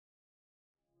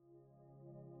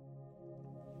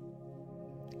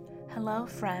Hello,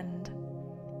 friend.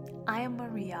 I am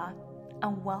Maria,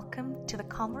 and welcome to the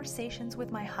Conversations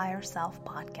with My Higher Self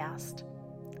podcast.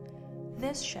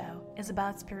 This show is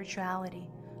about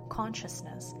spirituality,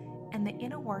 consciousness, and the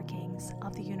inner workings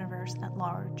of the universe at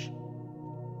large.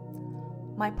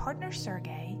 My partner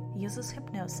Sergey uses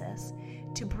hypnosis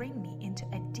to bring me into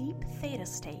a deep theta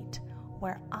state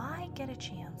where I get a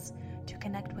chance to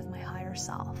connect with my higher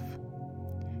self.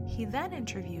 He then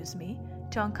interviews me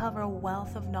to uncover a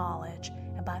wealth of knowledge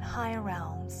about higher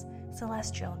realms,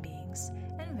 celestial beings,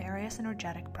 and various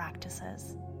energetic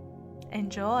practices.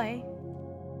 Enjoy!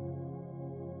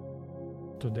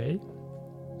 Today,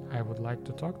 I would like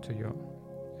to talk to you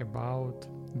about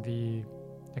the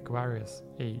Aquarius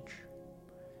age.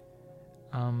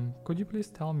 Could you please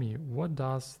tell me, what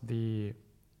does the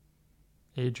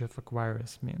age of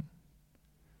Aquarius mean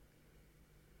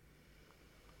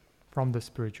from the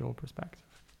spiritual perspective?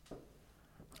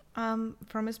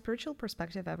 From a spiritual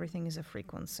perspective, everything is a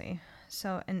frequency.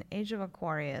 So an age of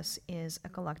Aquarius is a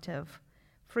collective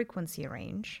frequency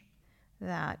range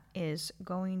that is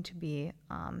going to be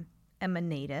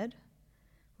emanated,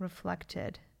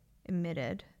 reflected,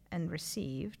 emitted, and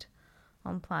received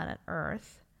on planet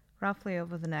Earth roughly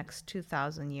over the next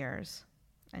 2,000 years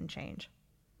and change.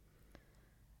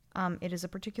 It is a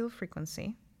particular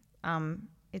frequency.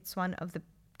 It's one of the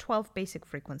 12 basic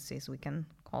frequencies, we can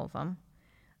call them,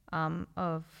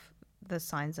 of the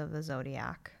signs of the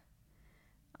zodiac.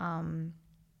 And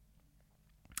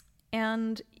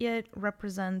it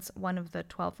represents one of the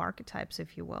 12 archetypes,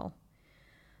 if you will,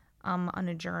 on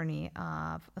a journey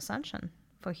of ascension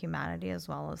for humanity as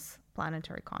well as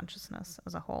planetary consciousness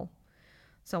as a whole.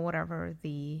 So whatever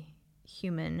the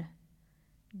human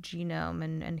genome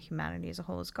and humanity as a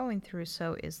whole is going through,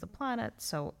 so is the planet,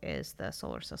 so is the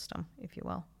solar system, if you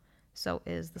will, so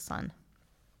is the sun.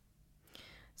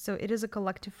 So it is a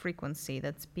collective frequency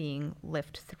that's being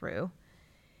lived through,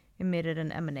 emitted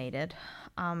and emanated.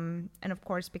 And of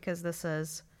course, because this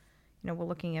is, we're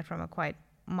looking at from a quite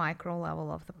micro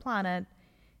level of the planet,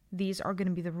 these are going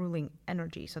to be the ruling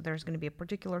energy. So there's going to be a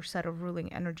particular set of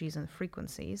ruling energies and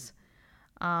frequencies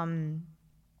on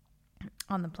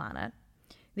the planet.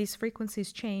 These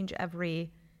frequencies change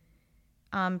every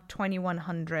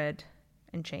 2100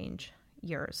 and change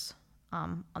years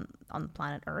on the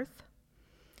planet Earth.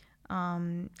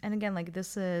 And again,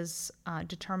 this is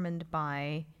determined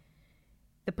by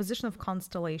the position of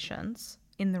constellations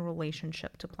in the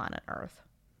relationship to planet Earth.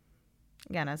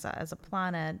 Again, as a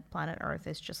planet Earth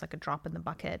is just like a drop in the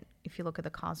bucket if you look at the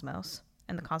cosmos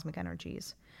and the cosmic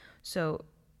energies. So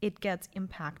it gets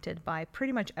impacted by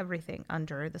pretty much everything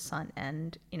under the sun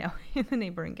and, in the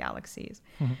neighboring galaxies.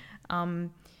 Mm-hmm.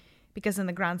 Because in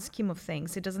the grand scheme of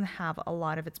things, it doesn't have a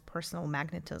lot of its personal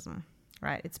magnetism,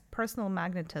 right? Its personal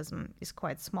magnetism is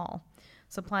quite small.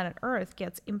 So planet Earth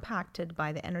gets impacted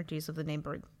by the energies of the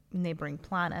neighboring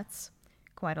planets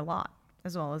quite a lot,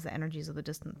 as well as the energies of the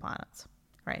distant planets,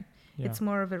 right? Yeah. It's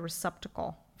more of a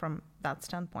receptacle from that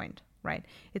standpoint, right?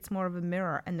 It's more of a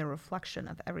mirror and the reflection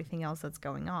of everything else that's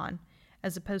going on,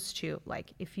 as opposed to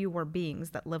if you were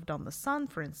beings that lived on the sun,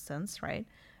 for instance, right?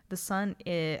 The sun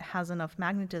has enough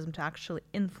magnetism to actually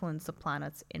influence the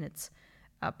planets in its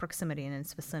proximity and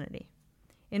its vicinity,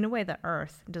 in a way that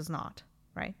Earth does not,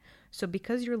 right? So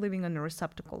because you're living on a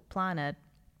receptacle planet,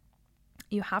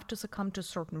 you have to succumb to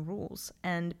certain rules.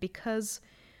 And because,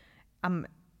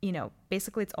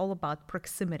 basically it's all about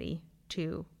proximity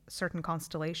to certain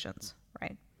constellations,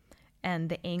 right? And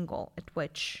the angle at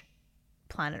which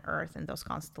planet Earth and those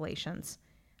constellations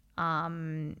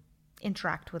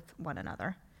interact with one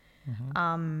another.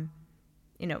 Mm-hmm.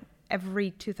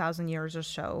 Every 2,000 years or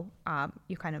so,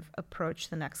 you kind of approach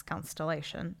the next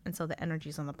constellation. And so the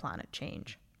energies on the planet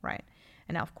change, right?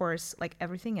 And now, of course, like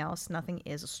everything else, nothing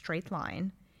is a straight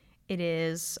line. It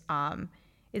is,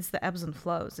 it's the ebbs and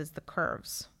flows, it's the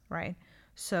curves, right?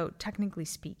 So technically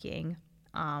speaking,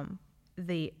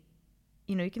 you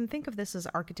can think of this as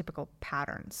archetypical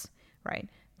patterns, right?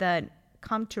 That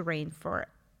come to reign for,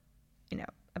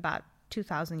 about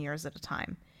 2,000 years at a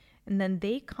time. And then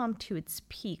they come to its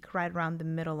peak right around the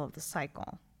middle of the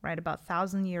cycle, right? About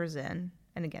 1,000 years in,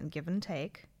 and again, give and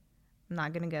take. I'm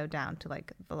not going to go down to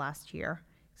the last year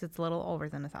because it's a little over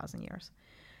than 1,000 years.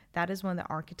 That is when the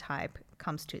archetype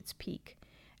comes to its peak.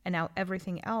 And now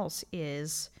everything else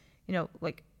is,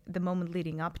 the moment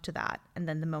leading up to that and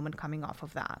then the moment coming off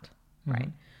of that, mm-hmm.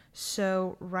 right?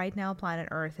 So right now, planet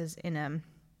Earth is in an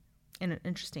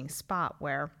interesting spot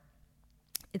where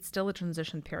it's still a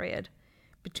transition period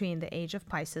between the age of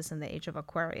Pisces and the age of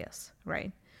Aquarius,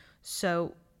 right?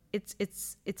 So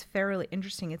it's fairly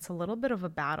interesting. It's a little bit of a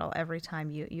battle every time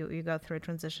you go through a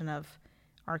transition of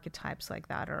archetypes like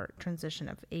that, or transition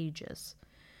of ages.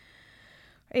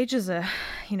 Age is a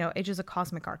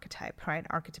cosmic archetype, right?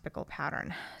 Archetypical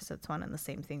pattern. So it's one and the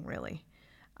same thing, really.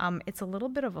 It's a little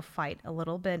bit of a fight, a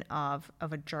little bit of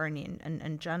a journey,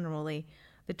 and generally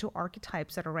the two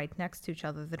archetypes that are right next to each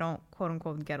other, they don't quote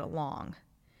unquote get along.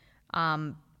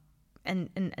 And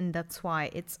that's why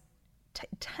it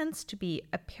tends to be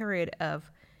a period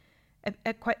of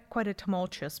quite a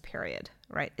tumultuous period,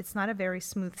 right? It's not a very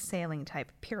smooth sailing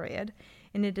type period,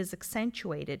 and it is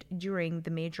accentuated during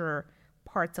the major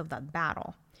parts of that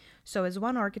battle. So as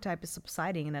one archetype is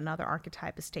subsiding and another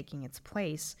archetype is taking its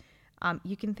place,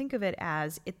 you can think of it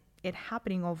as it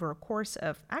happening over a course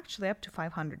of actually up to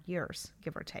 500 years,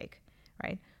 give or take,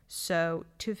 right? So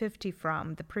 250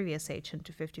 from the previous age and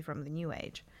 250 from the new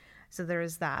age. So there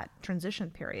is that transition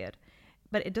period.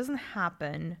 But it doesn't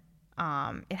happen,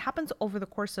 it happens over the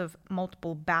course of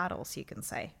multiple battles, you can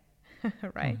say,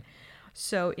 right?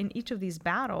 So in each of these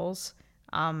battles,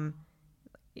 one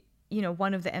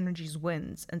of the energies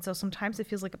wins. And so sometimes it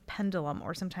feels like a pendulum,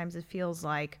 or sometimes it feels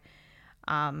like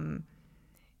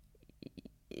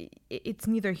it's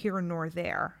neither here nor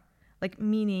there. Like,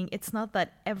 meaning it's not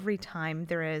that every time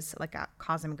there is like a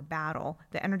cosmic battle,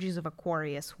 the energies of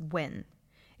Aquarius win.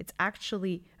 It's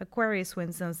actually Aquarius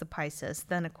wins, then it's the Pisces,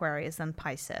 then Aquarius, then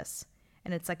Pisces.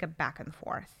 And it's like a back and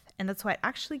forth. And that's why it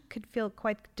actually could feel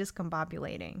quite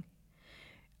discombobulating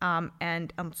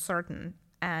and uncertain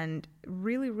and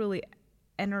really, really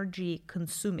energy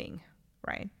consuming,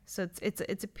 right? So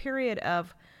it's a period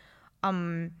of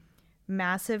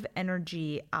massive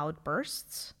energy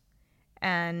outbursts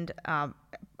and a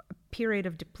period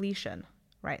of depletion,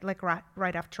 right? Like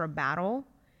right after a battle,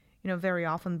 very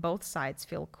often both sides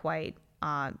feel quite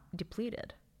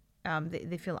depleted.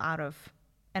 They feel out of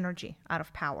energy, out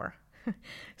of power.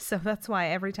 So that's why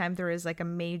every time there is like a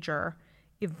major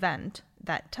event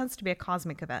that tends to be a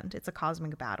cosmic event, it's a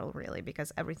cosmic battle, really,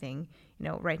 because everything,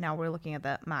 right now we're looking at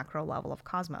the macro level of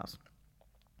cosmos.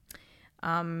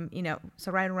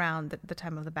 So right around the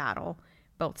time of the battle,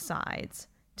 both sides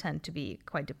tend to be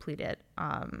quite depleted,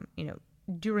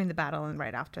 during the battle and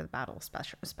right after the battle,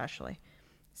 especially.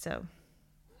 So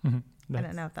I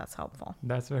don't know if that's helpful.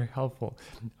 That's very helpful.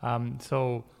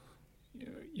 So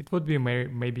it would be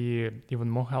maybe even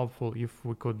more helpful if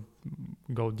we could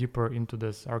go deeper into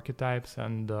these archetypes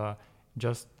and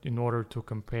just in order to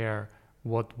compare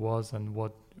what was and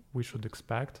what we should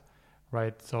expect,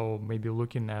 right? So maybe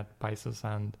looking at Pisces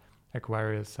and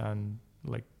Aquarius and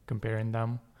like comparing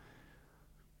them,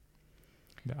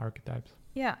 the archetypes.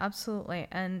 Yeah, absolutely.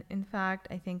 And in fact,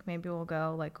 I think maybe we'll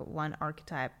go like one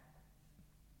archetype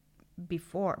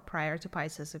prior to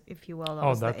Pisces, if you will. That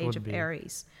was the age of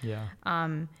Aries. Yeah.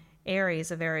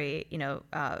 Aries, a very,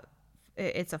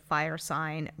 it's a fire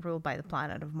sign ruled by the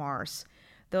planet of Mars.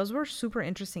 Those were super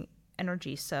interesting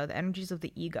energies. So the energies of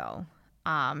the ego.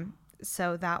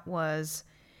 So that was,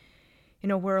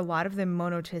 where a lot of the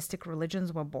monotheistic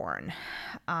religions were born.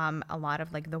 A lot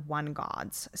of like the one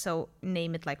gods. So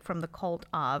name it like from the cult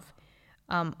of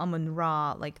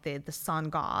Amun-Ra, like the sun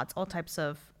gods, all types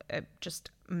of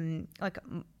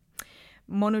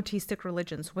monotheistic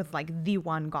religions with like the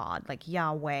one god, like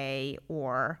Yahweh,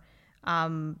 or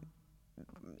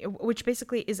which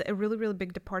basically is a really, really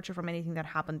big departure from anything that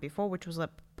happened before, which was a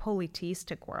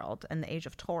polytheistic world in the age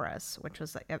of Taurus, which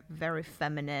was like a very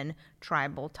feminine,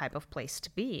 tribal type of place to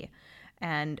be.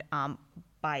 And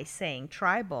by saying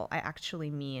tribal, I actually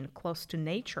mean close to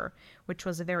nature, which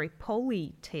was a very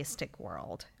polytheistic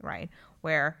world, right?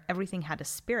 Where everything had a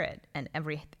spirit, and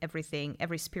every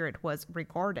spirit was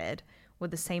regarded with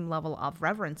the same level of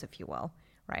reverence, if you will,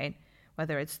 right?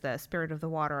 Whether it's the spirit of the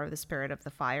water or the spirit of the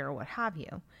fire or what have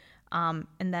you. And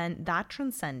then that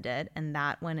transcended, and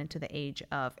that went into the age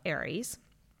of Aries.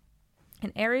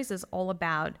 And Aries is all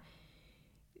about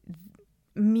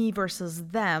me versus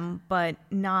them, but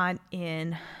not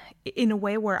in a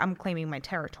way where I'm claiming my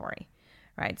territory,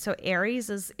 right? So Aries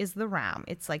is the ram.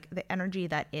 It's like the energy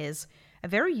that is a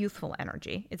very youthful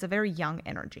energy. It's a very young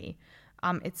energy.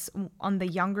 It's on the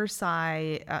younger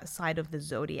side of the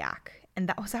zodiac. And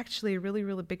that was actually a really,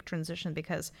 really big transition,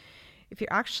 because if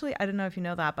you're actually, I don't know if you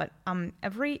know that, but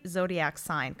every zodiac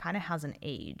sign kind of has an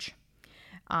age.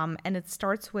 And it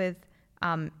starts with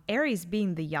Aries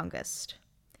being the youngest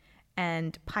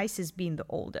and Pisces being the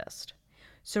oldest.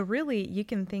 So really, you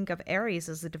can think of Aries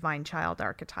as the divine child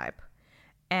archetype.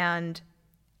 And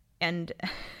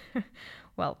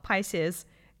well, Pisces,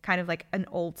 kind of like an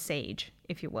old sage,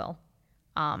 if you will.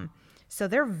 So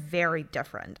they're very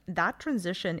different. That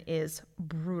transition is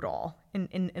brutal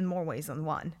in more ways than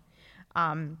one.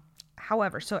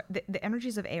 However, so the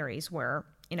energies of Aries, where,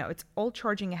 it's all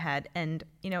charging ahead, and,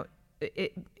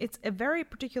 it's a very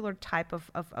particular type of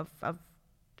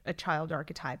a child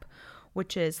archetype,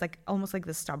 which is like almost like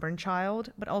the stubborn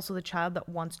child, but also the child that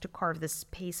wants to carve this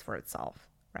space for itself,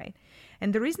 right?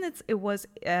 And the reason it was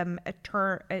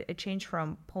a change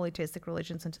from polytheistic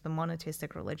religions into the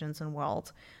monotheistic religions and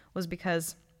world was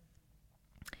because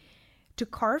to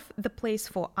carve the place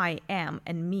for I am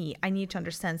and me, I need to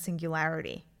understand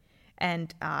singularity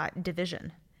and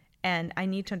division. And I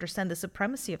need to understand the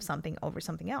supremacy of something over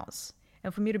something else.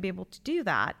 And for me to be able to do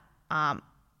that,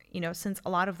 since a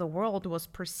lot of the world was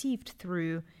perceived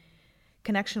through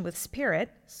connection with spirit,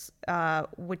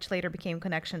 which later became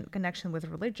connection with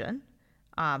religion,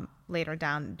 later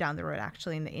down the road,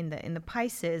 actually in the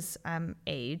Pisces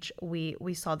age,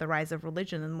 we saw the rise of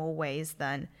religion in more ways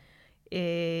than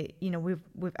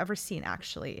we've ever seen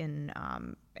actually in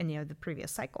the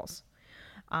previous cycles.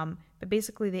 But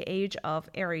basically, the age of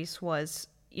Aries was,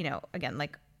 again,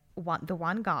 like the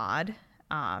one God,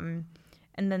 and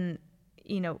then,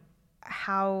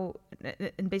 how,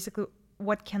 and basically,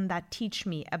 what can that teach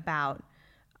me about,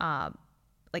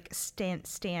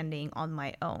 standing on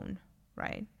my own,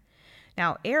 right?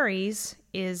 Now, Aries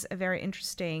is a very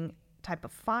interesting type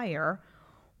of fire,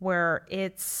 where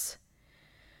it's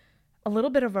a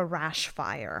little bit of a rash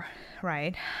fire,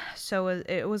 right? So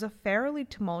it was a fairly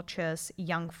tumultuous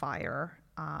young fire,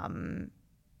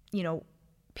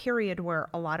 period where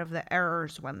a lot of the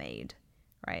errors were made,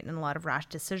 right? And a lot of rash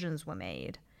decisions were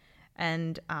made.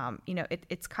 And,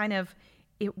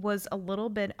 it was a little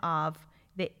bit of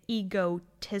the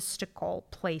egotistical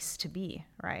place to be,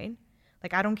 right?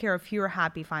 Like, I don't care if you're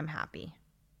happy, if I'm happy,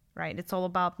 right? It's all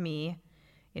about me.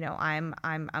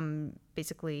 I'm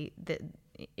basically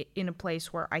in a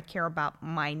place where I care about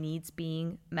my needs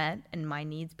being met and my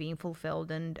needs being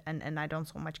fulfilled, and I don't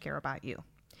so much care about you.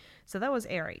 So that was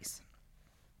Aries.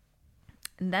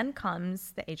 And then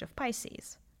comes the age of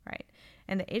Pisces, right?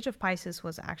 And the age of Pisces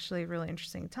was actually a really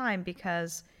interesting time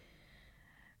because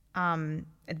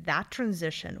that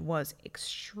transition was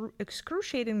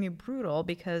excruciatingly brutal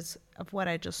because of what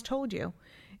I just told you.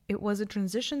 It was a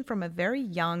transition from a very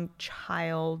young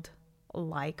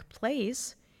child-like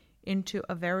place into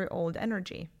a very old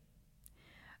energy,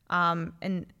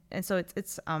 and so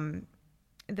it's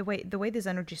the way these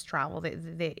energies travel.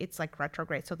 It's like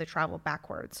retrograde, so they travel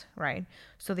backwards, right?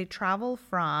 So they travel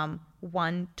from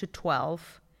 1 to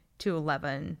 12 to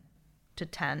 11 to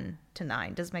 10 to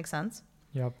 9. Does it make sense?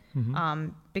 Yep. Mm-hmm.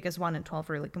 Because 1 and 12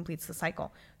 really completes the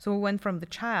cycle. So we went from the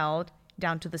child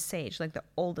down to the sage, like the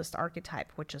oldest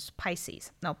archetype, which is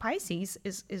Pisces. Now, Pisces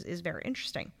is very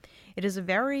interesting. It is a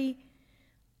very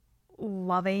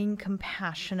loving,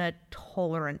 compassionate,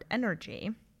 tolerant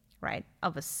energy, right,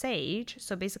 of a sage.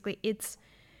 So basically, it's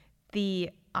the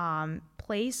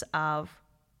place of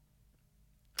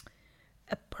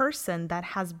a person that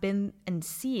has been and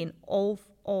seen all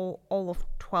of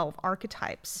 12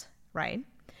 archetypes, right?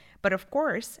 But of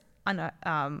course, on a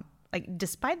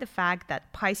despite the fact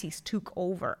that Pisces took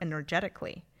over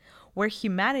energetically, where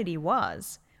humanity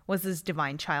was this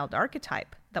divine child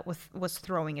archetype that was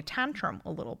throwing a tantrum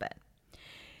a little bit.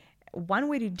 One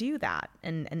way to do that,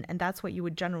 and that's what you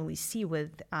would generally see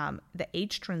with the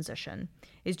age transition,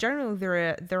 is generally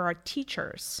there are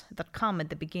teachers that come at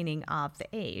the beginning of the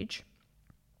age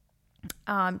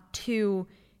to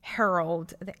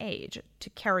herald the age, to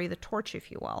carry the torch,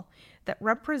 if you will, that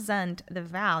represent the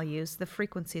values, the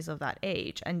frequencies of that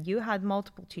age. And you had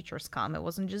multiple teachers come. It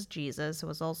wasn't just Jesus, it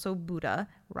was also Buddha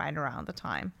right around the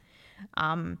time.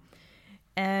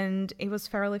 And it was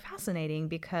fairly fascinating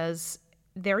because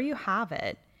there you have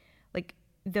it, like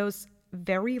those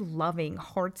very loving,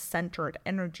 heart-centered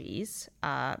energies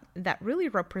that really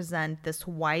represent this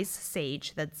wise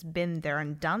sage that's been there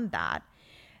and done that,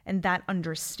 and that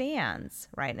understands,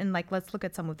 right? And like, let's look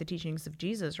at some of the teachings of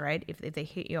Jesus, right? If they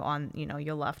hit you on,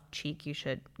 your left cheek, you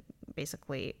should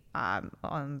basically,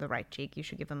 on the right cheek, you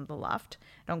should give them the left.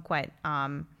 Don't quite,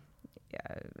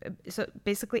 so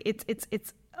basically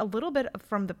it's a little bit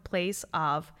from the place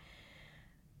of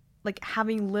like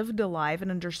having lived a life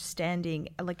and understanding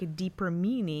like a deeper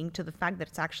meaning to the fact that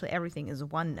it's actually everything is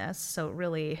oneness. So it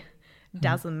really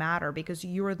doesn't matter because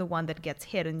you're the one that gets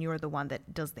hit and you're the one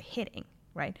that does the hitting,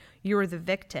 right? You're the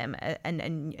victim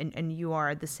and you are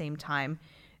at the same time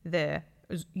the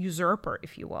usurper,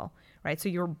 if you will, right? So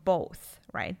you're both,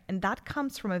 right? And that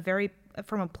comes from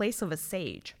a place of a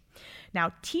sage.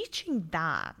 Now, teaching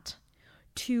that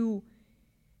to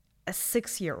a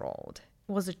 6-year-old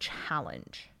was a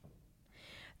challenge,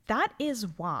 That is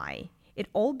why it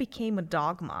all became a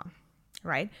dogma,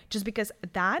 right? Just because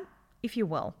that, if you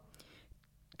will,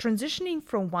 transitioning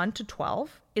from 1 to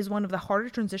 12 is one of the harder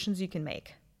transitions you can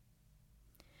make.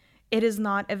 It is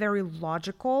not a very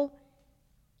logical,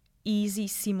 easy,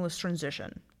 seamless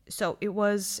transition. So it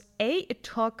was, it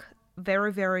took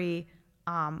very, very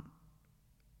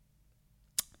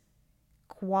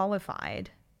qualified,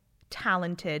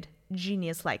 talented,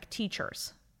 genius-like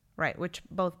teachers, right? Which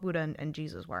both Buddha and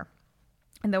Jesus were.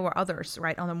 And there were others,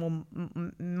 right, on a more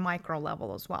micro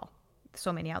level as well.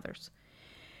 So many others.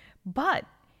 But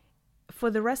for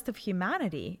the rest of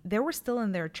humanity, they were still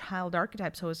in their child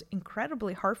archetype, so it was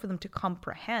incredibly hard for them to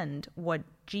comprehend what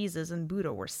Jesus and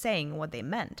Buddha were saying, what they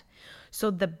meant.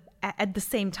 So at the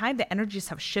same time, the energies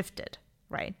have shifted,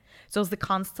 right? So it's the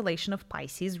constellation of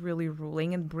Pisces really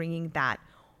ruling and bringing that,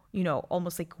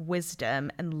 almost like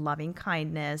wisdom and loving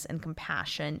kindness and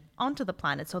compassion onto the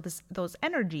planet. So those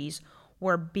energies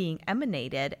were being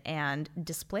emanated and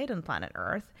displayed on planet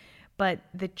Earth, but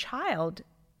the child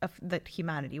that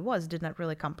humanity did not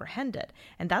really comprehend it.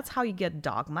 And that's how you get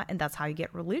dogma, and that's how you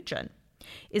get religion,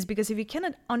 is because if you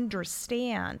cannot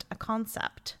understand a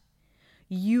concept,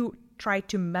 you try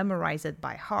to memorize it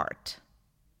by heart,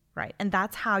 right? And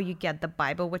that's how you get the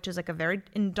Bible, which is like a very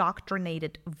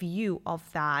indoctrinated view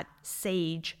of that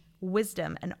sage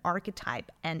wisdom and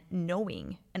archetype and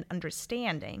knowing and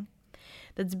understanding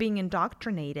that's being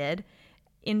indoctrinated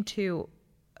into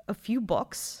a few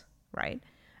books, right?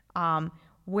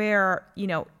 Where,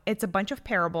 it's a bunch of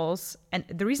parables. And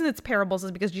the reason it's parables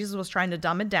is because Jesus was trying to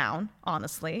dumb it down,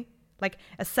 honestly.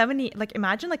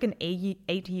 Imagine like an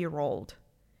 8-year-old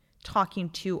talking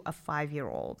to a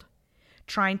 5-year-old,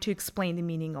 trying to explain the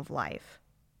meaning of life.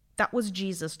 That was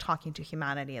Jesus talking to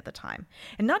humanity at the time.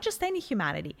 And not just any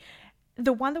humanity,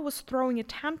 the one that was throwing a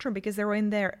tantrum because they were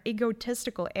in their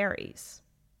egotistical Aries,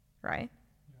 right?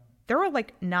 Yeah. They were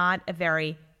like not a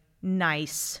very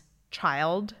nice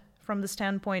child from the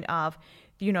standpoint of,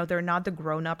 they're not the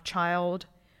grown-up child.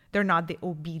 They're not the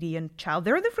obedient child.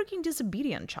 They're the freaking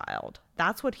disobedient child.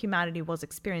 That's what humanity was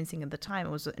experiencing at the time.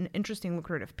 It was an interesting,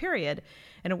 lucrative period,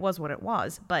 and it was what it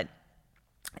was. But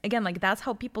again, that's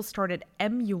how people started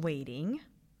emulating,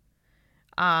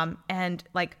 and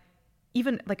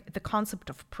even the concept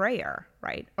of prayer,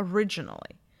 right,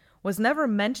 originally was never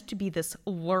meant to be this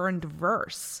learned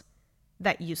verse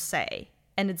that you say.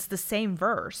 And it's the same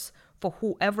verse for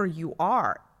whoever you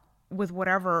are with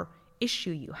whatever issue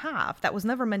you have. That was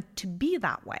never meant to be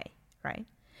that way, right?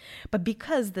 But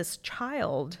because this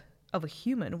child of a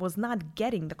human was not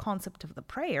getting the concept of the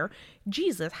prayer,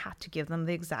 Jesus had to give them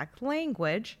the exact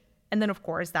language. And then, of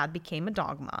course, that became a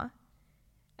dogma.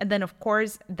 And then, of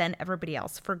course, then everybody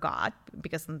else forgot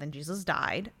because then Jesus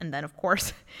died. And then, of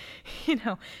course,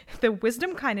 the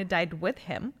wisdom kind of died with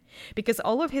him because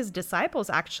all of his disciples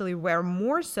actually were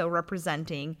more so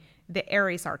representing the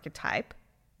Aries archetype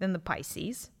than the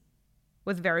Pisces,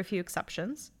 with very few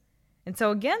exceptions. And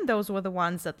so, again, those were the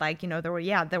ones that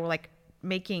they were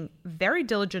making very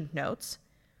diligent notes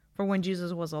for when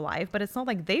Jesus was alive, but it's not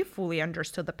like they fully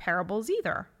understood the parables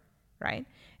either, right?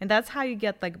 And that's how you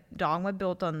get dogma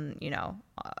built on,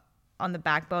 on the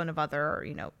backbone of other,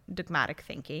 dogmatic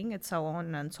thinking and so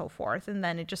on and so forth. And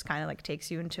then it just kind of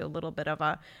takes you into a little bit of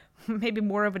a, maybe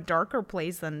more of a darker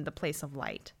place than the place of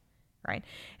light, right?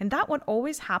 And that one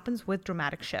always happens with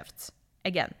dramatic shifts.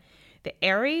 Again, the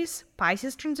Aries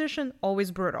Pisces transition,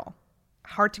 always brutal.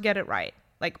 Hard to get it right.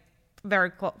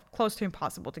 Very close to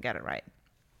impossible to get it right.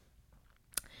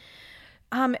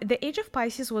 The age of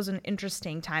Pisces was an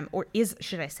interesting time, or is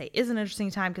an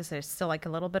interesting time because there's still a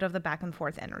little bit of the back and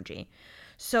forth energy.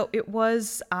 So it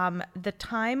was the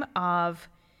time of,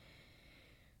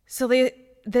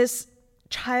 this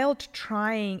child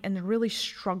trying and really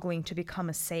struggling to become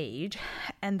a sage,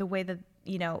 and the way that,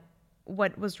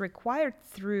 what was required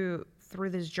through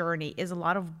this journey is a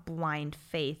lot of blind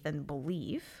faith and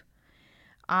belief.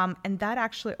 And that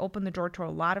actually opened the door to a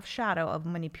lot of shadow of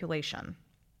manipulation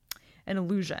and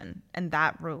illusion, and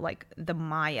that the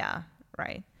Maya,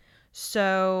 right?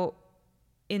 So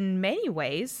in many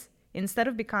ways, instead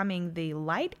of becoming the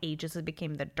light ages, it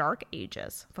became the dark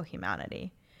ages for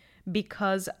humanity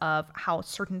because of how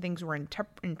certain things were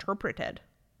interpreted,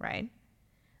 right?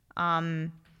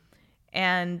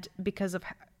 And because of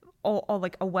all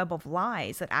a web of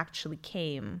lies that actually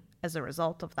came as a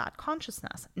result of that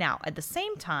consciousness. Now, at the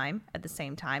same time,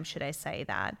 should I say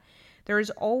that there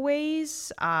is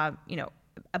always,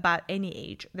 about any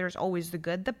age, there's always the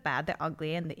good, the bad, the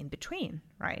ugly, and the in-between,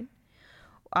 right?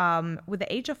 With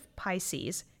the age of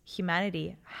Pisces,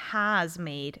 humanity has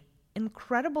made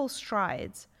incredible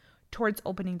strides towards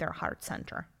opening their heart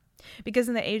center, Because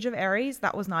in the age of Aries,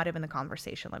 that was not even the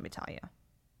conversation, let me tell you.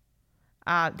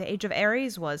 The age of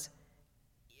Aries was,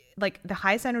 like, the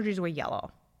highest energies were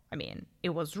yellow. I mean, it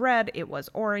was red, it was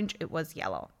orange, it was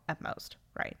yellow at most,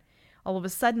 right? All of a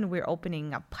sudden, we're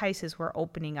opening up Pisces, we're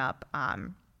opening up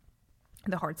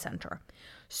the heart center.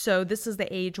 So this is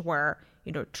the age where,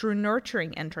 true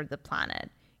nurturing entered the planet.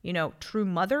 True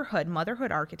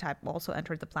motherhood archetype also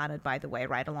entered the planet, by the way,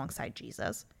 right alongside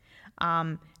Jesus.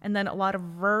 And then a lot of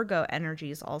Virgo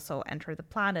energies also enter the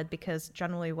planet, because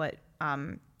generally what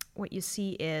you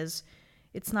see is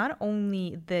it's not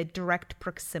only the direct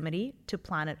proximity to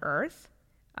planet Earth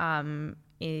or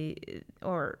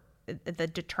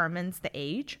that determines the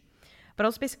age, but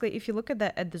also basically if you look at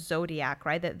the zodiac,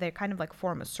 right, that they kind of like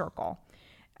form a circle.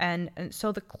 And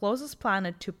so the closest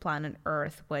planet to planet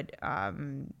Earth would,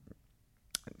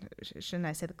 shouldn't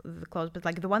I say the closest, but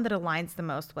like the one that aligns the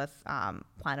most with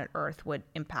planet Earth would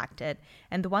impact it,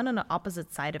 and the one on the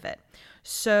opposite side of it.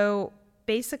 So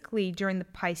basically during the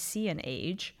Piscean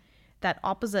age, that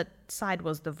opposite side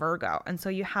was the Virgo. And so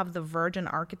you have the Virgin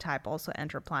archetype also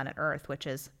enter planet Earth, which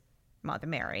is Mother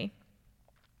Mary.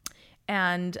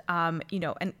 And, and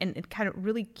it kind of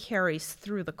really carries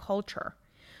through the culture.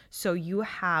 So you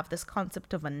have this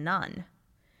concept of a nun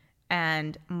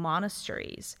and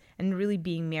monasteries and really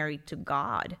being married to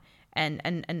God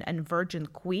and Virgin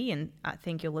Queen,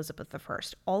 thank you, Elizabeth I.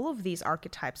 All of these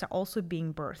archetypes are also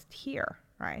being birthed here,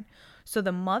 right? So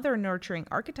the mother nurturing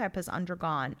archetype has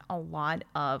undergone a lot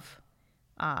of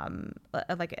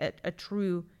a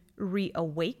true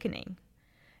reawakening.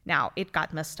 Now, it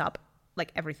got messed up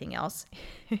like everything else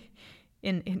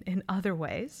in other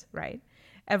ways, right?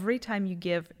 Every time you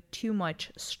give too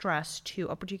much stress to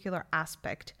a particular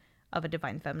aspect of a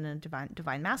divine feminine,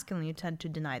 divine masculine, you tend to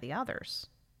deny the others,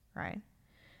 right?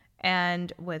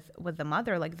 And with the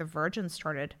mother, like the Virgin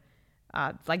started,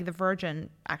 the Virgin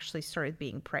actually started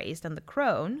being praised, and the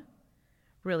crone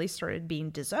really started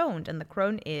being disowned. And the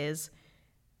crone is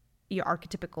your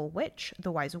archetypical witch,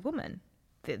 the wise woman,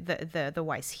 the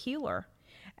wise healer,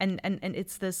 and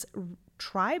it's this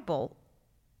tribal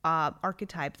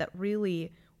archetype that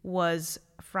really was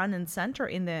front and center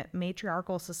in the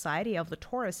matriarchal society of the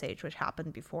Taurus age, which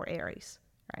happened before Aries,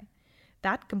 right?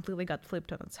 That completely got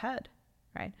flipped on its head,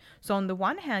 right? So on the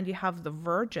one hand, you have the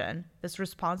Virgin, this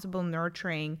responsible,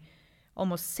 nurturing,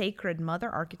 almost sacred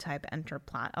mother archetype enter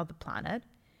of the planet,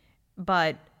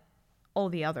 but all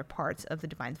the other parts of the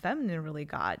divine feminine really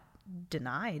got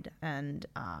denied and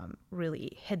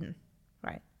really hidden,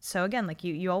 right? So again, like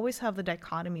you always have the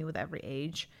dichotomy with every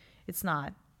age. It's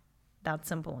not that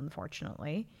simple,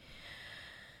 unfortunately.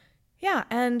 Yeah,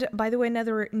 and by the way,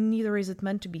 neither is it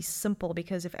meant to be simple,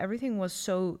 because if everything was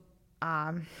so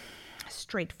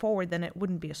straightforward, then it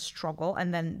wouldn't be a struggle,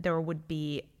 and then there would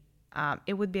be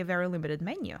it would be a very limited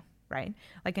menu, right?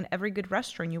 Like in every good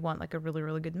restaurant, you want like a really,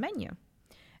 really good menu.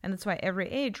 And that's why every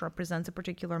age represents a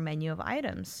particular menu of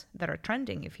items that are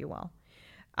trending, if you will.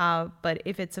 But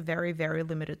if it's a very, very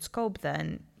limited scope,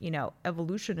 then,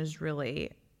 evolution is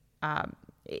really,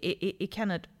 it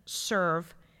cannot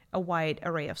serve a wide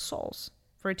array of souls.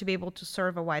 For it to be able to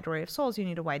serve a wide array of souls, you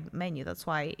need a wide menu. That's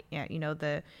why,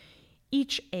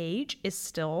 each age is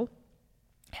still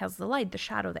has the light, the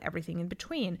shadow, the everything in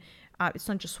between. It's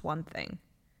not just one thing.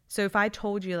 So if I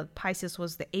told you that Pisces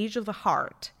was the age of the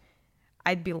heart,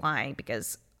 I'd be lying,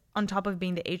 because on top of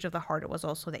being the age of the heart, it was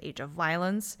also the age of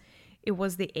violence. It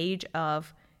was the age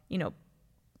of,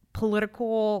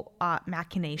 political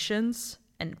machinations,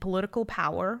 and political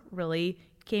power really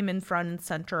came in front and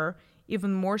center,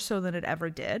 even more so than it ever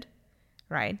did,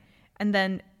 right? And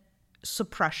then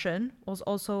suppression was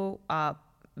also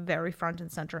very front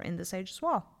and center in this age as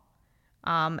well,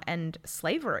 and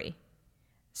slavery.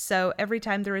 So every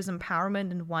time there is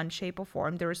empowerment in one shape or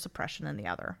form, there is suppression in the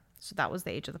other. So that was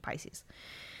the age of the Pisces.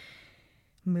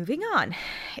 Moving on,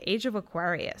 age of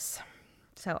Aquarius.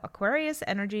 So Aquarius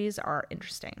energies are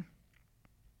interesting.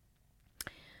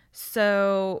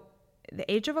 So the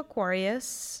age of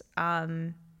Aquarius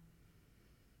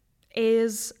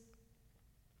is,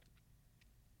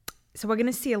 so we're going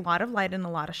to see a lot of light and a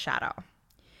lot of shadow.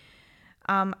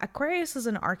 Aquarius is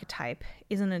an archetype,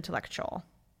 is an intellectual.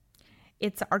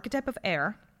 It's the archetype of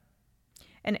air,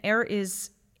 and air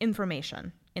is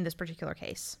information in this particular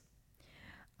case.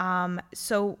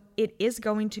 So it is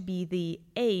going to be the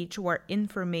age where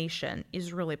information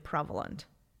is really prevalent.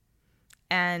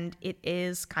 And it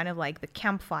is kind of like the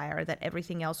campfire that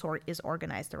everything else is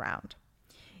organized around.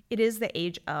 It is the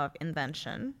age of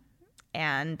invention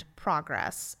and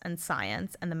progress and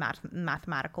science and the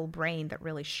mathematical brain that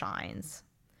really shines.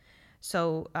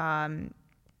 So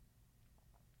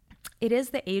it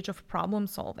is the age of problem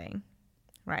solving,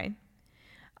 right?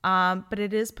 But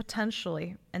it is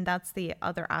potentially, and that's the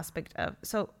other aspect of,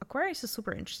 so Aquarius is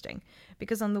super interesting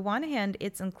because on the one hand,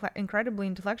 it's incredibly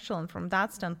intellectual and from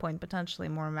that standpoint, potentially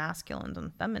more masculine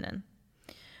than feminine.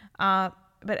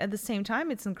 But at the same time,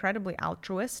 it's incredibly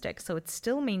altruistic. So it's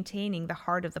still maintaining the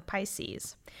heart of the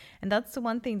Pisces. And that's the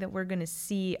one thing that we're going to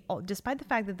see, despite the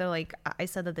fact that they're like, I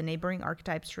said that the neighboring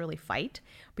archetypes really fight,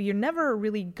 but you're never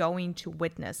really going to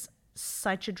witness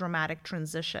such a dramatic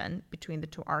transition between the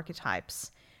two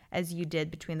archetypes as you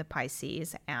did between the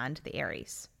Pisces and the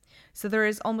Aries. So there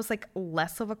is almost like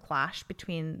less of a clash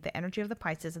between the energy of the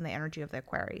Pisces and the energy of the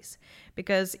Aquarius,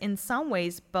 because in some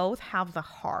ways, both have the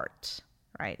heart,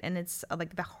 right? And it's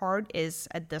like the heart is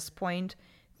at this point,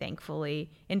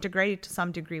 thankfully, integrated to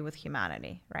some degree with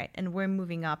humanity, right? And we're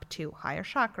moving up to higher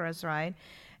chakras, right?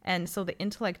 And so the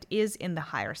intellect is in the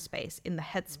higher space, in the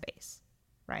head space,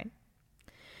 right?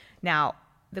 Now,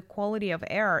 the quality of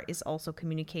air is also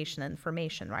communication and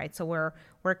information, right? So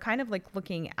we're kind of like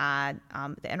looking at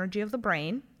the energy of the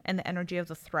brain and the energy of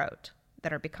the throat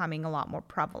that are becoming a lot more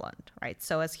prevalent, right?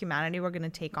 So as humanity, we're going to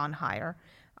take on higher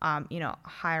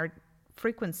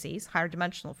frequencies, higher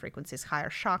dimensional frequencies, higher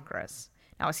chakras.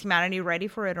 Now, is humanity ready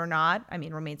for it or not? I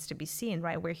mean, remains to be seen,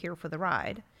 right? We're here for the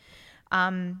ride.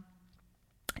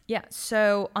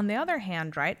 So on the other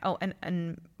hand, right? Oh,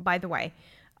 and by the way,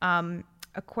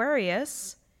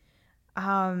 Aquarius,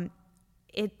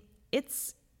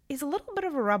 it's a little bit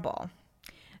of a rebel.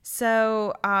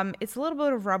 So it's a little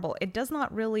bit of rebel. It does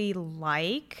not really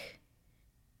like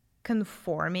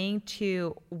conforming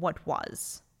to what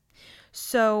was.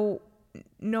 So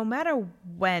no matter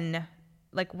when,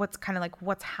 like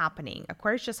what's happening,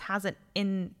 Aquarius just has it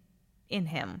in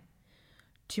him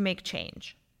to make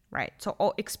change, right?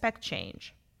 So expect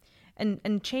change.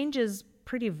 And change is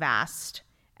pretty vast,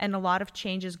 and a lot of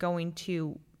change is going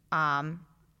to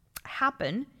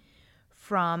happen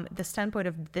from the standpoint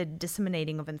of the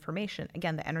disseminating of information.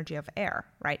 Again, the energy of air,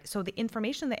 right? So the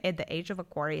information at the age of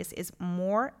Aquarius is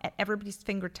more at everybody's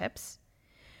fingertips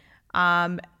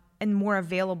and more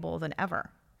available than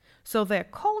ever. So the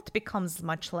occult becomes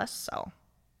much less so,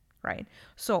 right?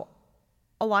 So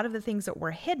a lot of the things that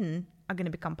were hidden are going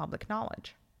to become public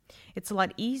knowledge. It's a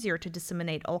lot easier to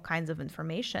disseminate all kinds of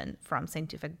information, from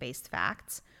scientific-based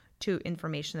facts to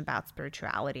information about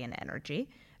spirituality and energy,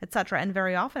 etc. And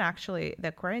very often, actually, the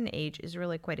Aquarian age is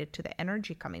really equated to the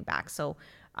energy coming back. So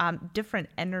different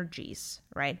energies,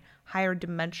 right? Higher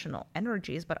dimensional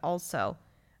energies, but also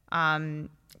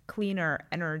cleaner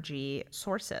energy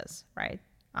sources, right?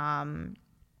 And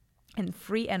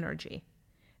free energy.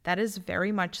 That is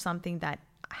very much something that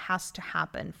has to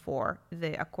happen for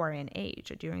the Aquarian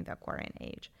age, or during the Aquarian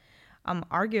age.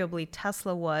 Arguably,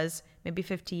 Tesla was maybe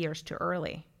 50 years too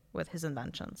early with his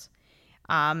inventions,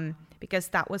 because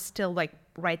that was still like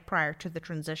right prior to the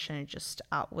transition. It just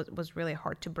was really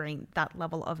hard to bring that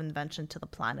level of invention to the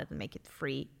planet and make it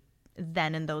free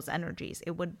then in those energies.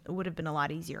 It would have been a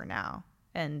lot easier now.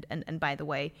 And by the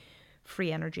way,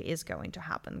 free energy is going to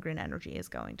happen. Green energy is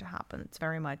going to happen. It's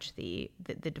very much the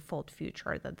default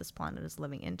future that this planet is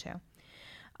living into.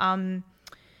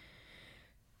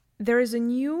 There is a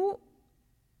new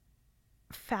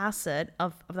facet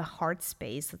of the heart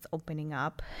space that's opening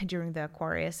up during the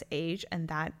Aquarius age, and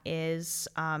that is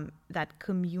that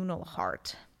communal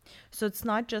heart. So it's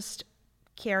not just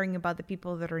caring about the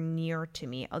people that are near to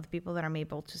me or the people that I'm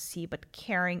able to see, but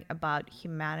caring about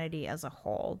humanity as a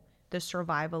whole, the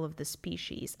survival of the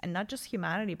species. And not just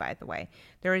humanity, by the way.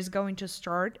 There is going to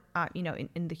start,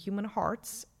 in the human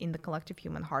hearts, in the collective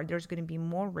human heart, there's going to be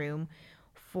more room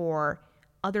for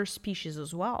other species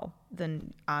as well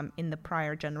than in the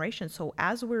prior generation. So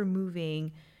as we're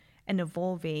moving and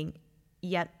evolving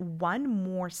yet one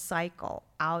more cycle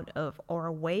out of or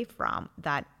away from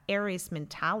that Aries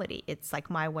mentality, it's like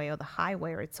my way or the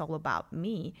highway, or it's all about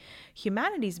me,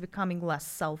 humanity is becoming less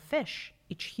selfish.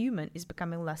 Each human is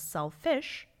becoming less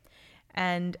selfish,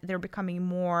 and they're becoming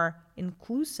more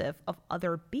inclusive of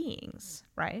other beings,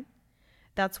 right?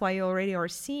 That's why you already are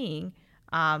seeing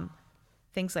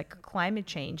things like climate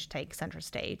change take center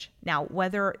stage. Now,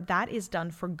 whether that is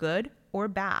done for good or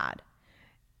bad,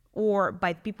 or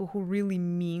by people who really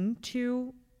mean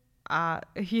to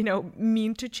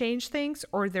change things,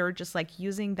 or they're just like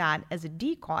using that as a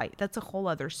decoy, that's a whole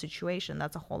other situation.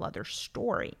 That's a whole other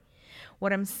story.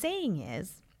 What I'm saying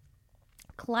is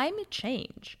climate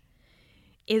change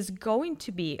is going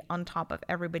to be on top of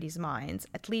everybody's minds,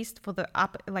 at least for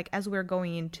as we're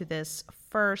going into this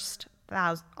first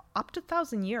up to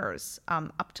 1,000 years,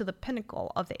 up to the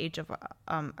pinnacle of the age of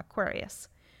Aquarius.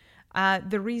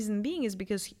 The reason being is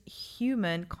because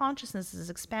human consciousness is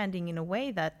expanding in a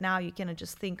way that now you cannot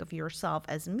just think of yourself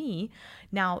as me.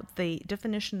 Now the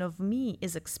definition of me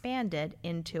is expanded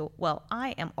into, well,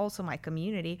 I am also my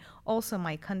community, also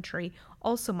my country,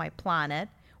 also my planet,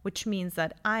 which means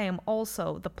that I am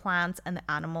also the plants and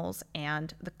the animals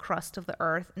and the crust of the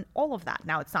earth and all of that.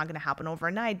 Now it's not going to happen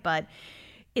overnight, but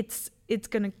it's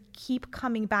going to keep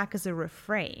coming back as a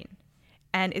refrain,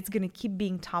 and it's going to keep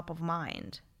being top of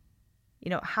mind.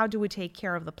 How do we take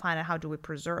care of the planet? How do we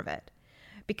preserve it?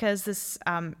 Because this,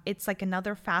 it's like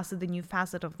another facet, the new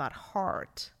facet of that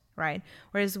heart, right?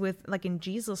 Whereas with like in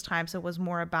Jesus' times, it was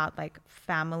more about like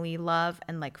family love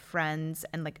and like friends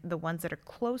and like the ones that are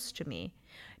close to me.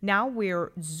 Now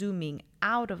we're zooming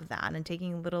out of that and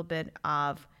taking a little bit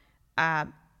of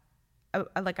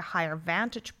like a higher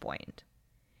vantage point.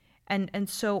 And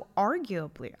so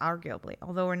arguably,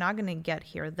 although we're not going to get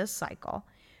here this cycle,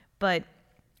 but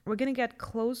we're going to get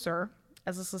closer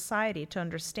as a society to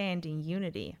understanding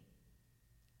unity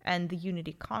and the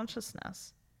unity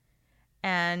consciousness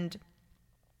and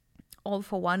all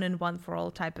for one and one for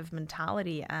all type of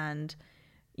mentality, and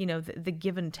the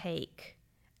give and take,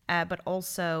 but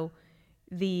also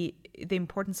the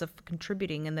importance of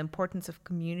contributing and the importance of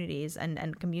communities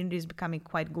and communities becoming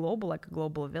quite global, like a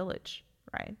global village,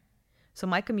 right? So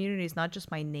my community is not just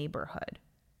my neighborhood.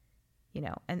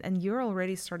 And you're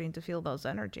already starting to feel those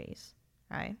energies,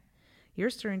 right? You're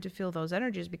starting to feel those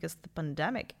energies because the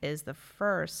pandemic is the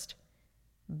first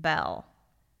bell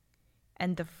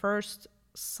and the first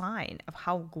sign of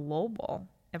how global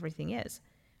everything is,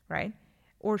 right?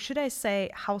 Or should I say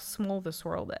how small this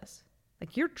world is?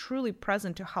 Like you're truly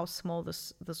present to how small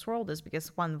this world is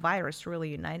because one virus really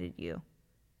united you.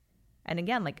 And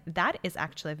again, like that is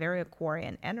actually a very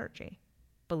Aquarian energy,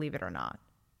 believe it or not,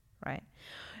 right?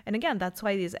 And again, that's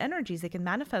why these energies, they can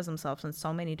manifest themselves in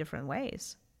so many different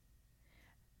ways.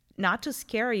 Not to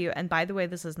scare you, and by the way,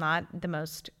 this is not the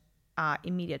most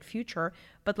immediate future,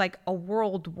 but like a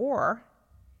world war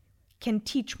can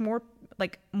teach more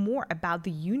about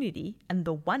the unity and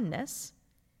the oneness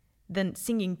than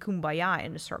singing Kumbaya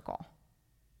in a circle.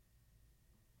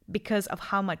 Because of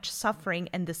how much suffering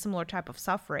and the similar type of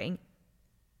suffering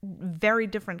very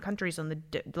different countries on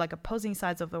the like opposing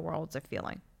sides of the world are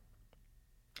feeling.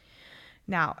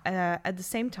 Now, at the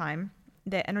same time,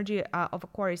 the energy of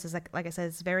Aquarius is like I said,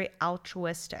 it's very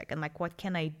altruistic and like, what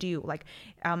can I do? Like,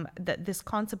 this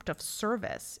concept of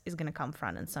service is going to come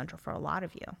front and center for a lot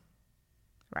of you,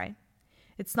 right?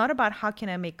 It's not about how can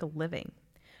I make a living,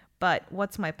 but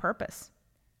what's my purpose?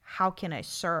 How can I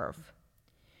serve?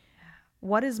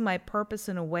 What is my purpose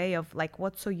in a way of like,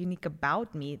 what's so unique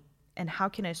about me? And how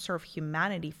can I serve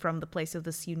humanity from the place of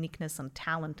this uniqueness and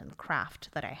talent and craft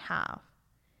that I have?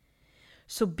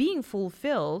 So being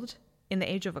fulfilled in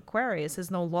the age of Aquarius is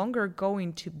no longer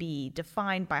going to be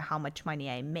defined by how much money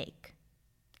I make.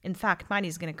 In fact, money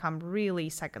is going to come really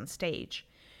second stage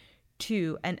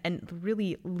to and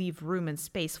really leave room and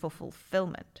space for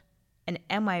fulfillment. And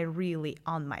am I really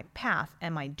on my path?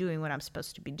 Am I doing what I'm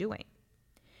supposed to be doing?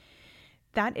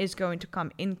 That is going to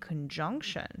come in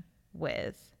conjunction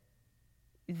with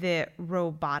the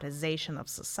robotization of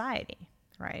society,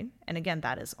 right? And again,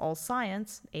 that is all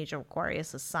science. Age of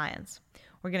Aquarius is science.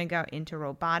 We're going to go into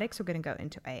robotics. We're going to go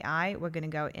into AI. We're going to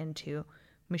go into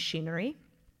machinery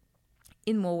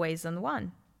in more ways than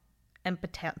one, and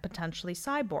potentially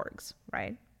cyborgs,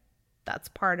 right? That's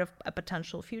part of a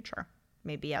potential future.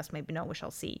 Maybe yes, maybe no, we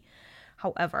shall see.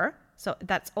 However, so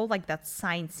that's all like that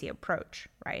sciencey approach,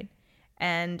 right?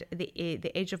 And the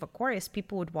age of Aquarius,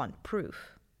 people would want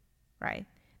proof, right?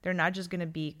 They're not just going to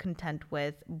be content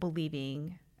with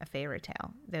believing a fairy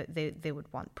tale. They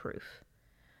would want proof.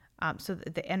 So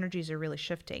the energies are really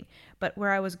shifting. But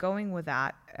where I was going with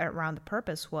that around the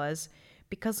purpose was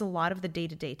because a lot of the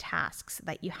day-to-day tasks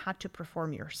that you had to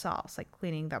perform yourselves, like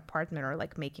cleaning the apartment or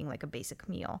like making like a basic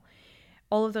meal,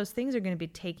 all of those things are going to be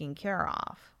taken care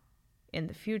of in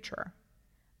the future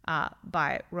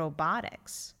by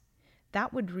robotics.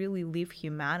 That would really leave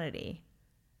humanity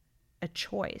a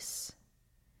choice.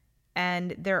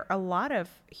 And there are a lot of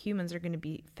humans are going to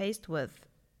be faced with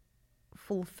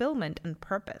fulfillment and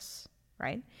purpose,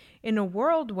 right? In a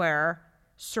world where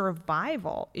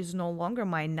survival is no longer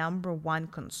my number one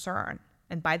concern.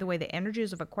 And by the way, the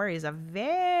energies of Aquarius are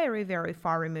very, very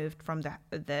far removed from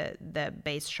the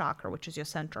base chakra, which is your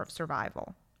center of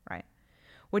survival, right?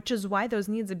 Which is why those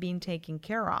needs are being taken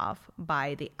care of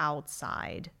by the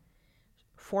outside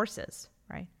forces,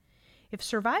 right? If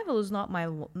survival is not my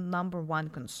number one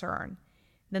concern,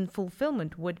 then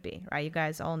fulfillment would be, right? You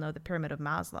guys all know the pyramid of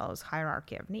Maslow's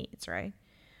hierarchy of needs, right?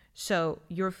 So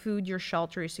your food, your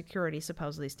shelter, your security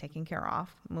supposedly is taken care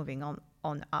of, moving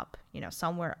on up.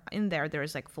 Somewhere in there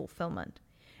is like fulfillment.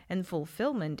 And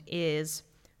fulfillment is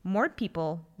more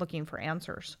people looking for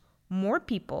answers, more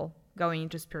people going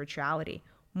into spirituality,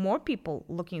 more people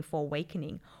looking for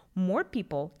awakening, more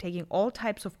people taking all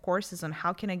types of courses on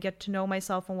how can I get to know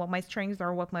myself and what my strengths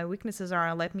are, what my weaknesses are,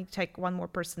 and let me take one more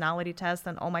personality test,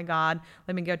 and oh my God,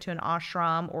 let me go to an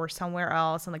ashram or somewhere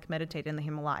else and like meditate in the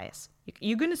Himalayas.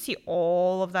 You're going to see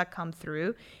all of that come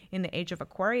through in the age of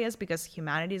Aquarius, because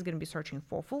humanity is going to be searching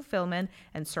for fulfillment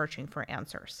and searching for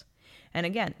answers. And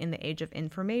again, in the age of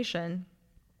information,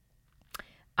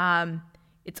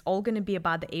 it's all going to be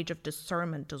about the age of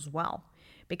discernment as well.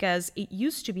 Because it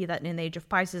used to be that in the age of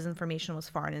Pisces, information was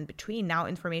far and in between. Now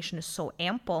information is so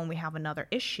ample, and we have another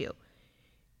issue: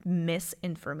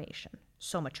 misinformation.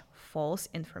 So much false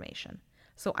information.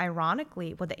 So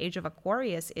ironically, what the age of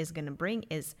Aquarius is going to bring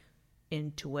is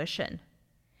intuition.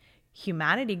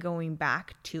 Humanity going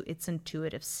back to its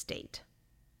intuitive state.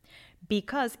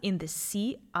 Because in the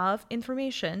sea of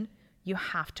information, you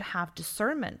have to have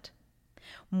discernment.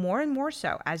 More and more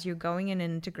so as you're going in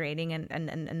and integrating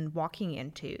and walking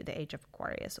into the age of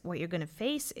Aquarius, what you're going to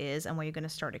face is, and what you're going to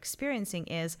start experiencing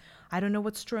is, I don't know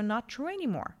what's true and not true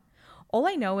anymore. All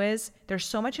I know is there's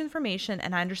so much information,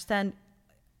 and I understand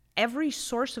every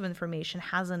source of information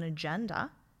has an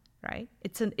agenda, right?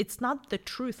 It's not the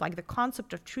truth. Like the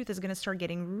concept of truth is going to start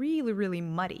getting really, really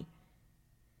muddy.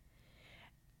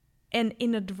 And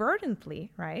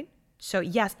inadvertently, right? So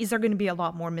yes, is there going to be a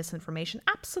lot more misinformation?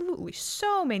 Absolutely.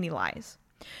 So many lies.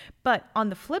 But on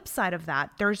the flip side of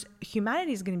that,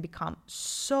 humanity is going to become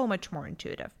so much more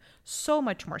intuitive, so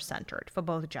much more centered for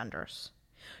both genders.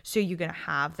 So you're going to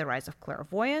have the rise of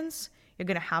clairvoyance, you're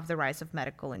going to have the rise of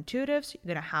medical intuitives,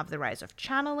 you're going to have the rise of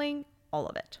channeling, all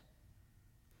of it.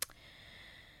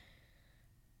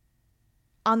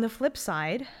 On the flip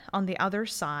side, on the other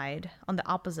side, on the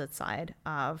opposite side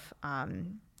of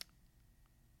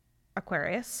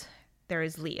Aquarius, there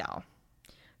is Leo.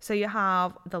 So you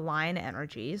have the lion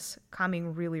energies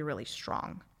coming really, really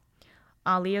strong.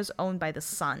 Leo is owned by the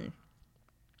sun.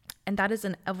 And that is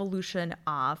an evolution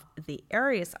of the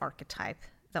Aries archetype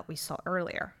that we saw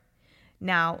earlier.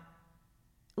 Now,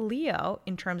 Leo,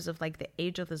 in terms of like the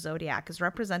age of the zodiac, is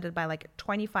represented by like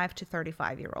 25 to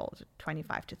 35 year old,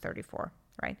 25 to 34,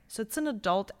 right? So it's an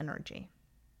adult energy.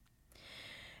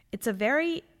 It's a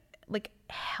very like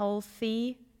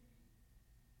healthy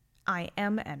I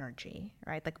am energy,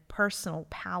 right? Like personal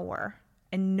power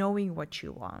and knowing what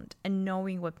you want and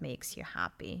knowing what makes you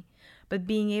happy, but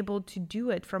being able to do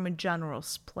it from a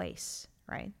generous place,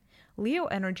 right? Leo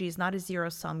energy is not a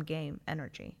zero-sum game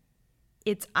energy.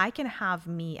 It's I can have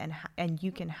me and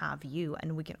you can have you,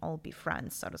 and we can all be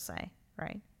friends, so to say,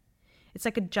 right? It's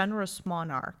like a generous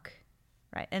monarch,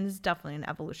 right? And it's definitely an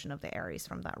evolution of the Aries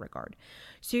from that regard.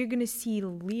 So you're going to see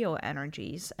Leo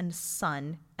energies and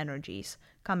sun energies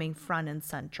coming front and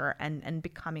center and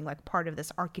becoming like part of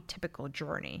this archetypical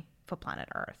journey for planet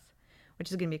Earth,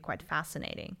 which is going to be quite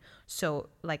fascinating. So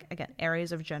like, again,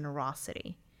 areas of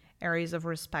generosity, areas of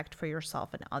respect for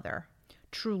yourself and other,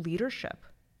 true leadership.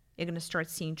 You're going to start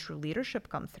seeing true leadership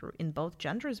come through in both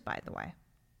genders, by the way,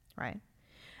 right?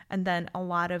 And then a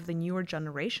lot of the newer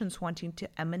generations wanting to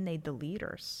emanate the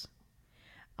leaders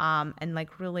and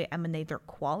like really emanate their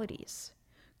qualities.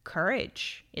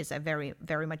 Courage is a very,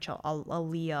 very much a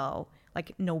Leo,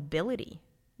 like nobility,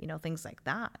 things like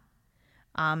that.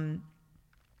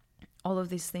 All of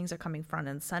these things are coming front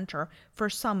and center.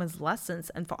 For some as lessons,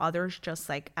 and for others just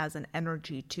like as an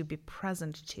energy to be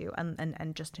present to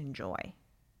and just enjoy,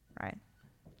 right?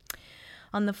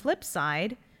 On the flip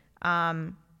side,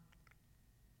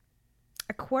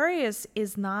 Aquarius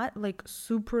is not like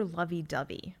super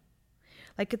lovey-dovey.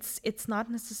 Like it's not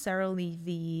necessarily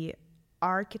the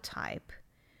archetype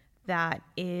that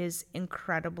is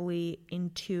incredibly in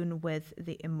tune with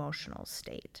the emotional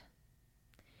state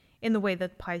in the way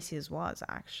that Pisces was,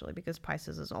 actually, because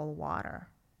Pisces is all water,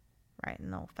 right,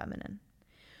 and all feminine.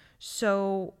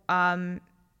 So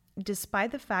despite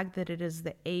the fact that it is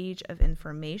the age of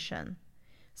information,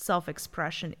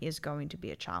 self-expression is going to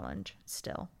be a challenge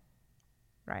still,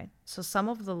 right? So some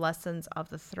of the lessons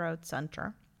of the throat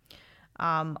center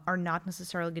are not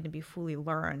necessarily going to be fully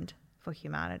learned for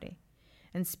humanity.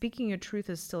 And speaking your truth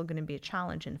is still going to be a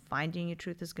challenge, and finding your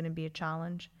truth is going to be a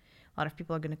challenge. A lot of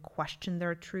people are going to question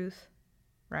their truth,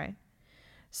 right?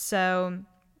 So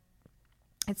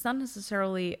it's not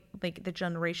necessarily like the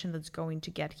generation that's going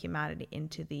to get humanity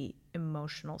into the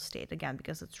emotional state, again,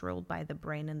 because it's ruled by the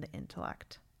brain and the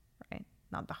intellect, right?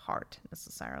 Not the heart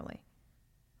necessarily,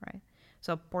 right?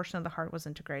 So a portion of the heart was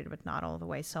integrated, but not all the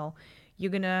way. So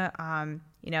you're going to,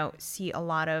 see a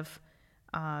lot of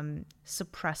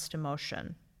suppressed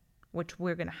emotion, which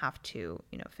we're going to have to,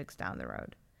 fix down the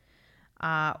road.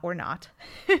 Or not.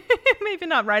 Maybe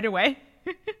not right away.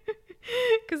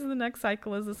 Because the next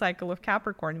cycle is the cycle of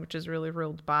Capricorn, which is really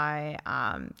ruled by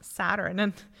Saturn.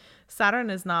 And Saturn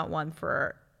is not one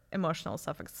for emotional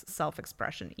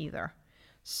self-expression either.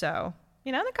 So,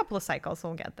 in a couple of cycles,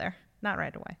 we'll get there. Not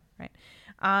right away, right?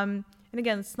 And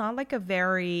again, it's not like a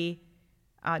very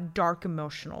dark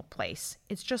emotional place.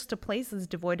 It's just a place that's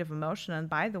devoid of emotion. And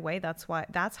by the way, that's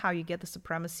how you get the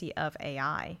supremacy of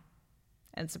AI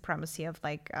and supremacy of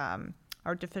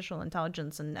artificial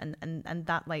intelligence and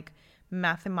that like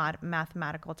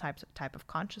mathematical type of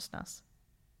consciousness,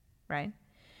 right?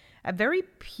 A very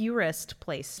purist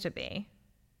place to be.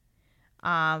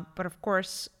 But of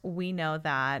course, we know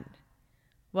that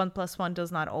 1 + 1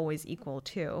 does not always equal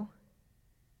 2,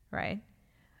 right?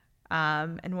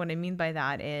 And what I mean by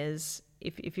that is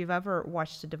if you've ever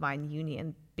watched a divine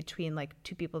union between like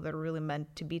two people that are really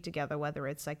meant to be together, whether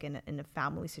it's like in a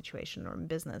family situation or in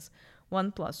business,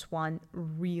 1 + 1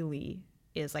 really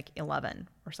is like 11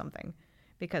 or something,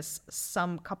 because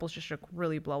some couples just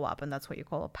really blow up, and that's what you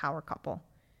call a power couple.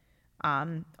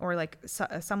 Or like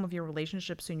some of your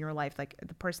relationships in your life, like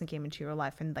the person came into your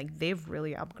life and like they've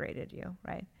really upgraded you,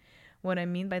 right? What I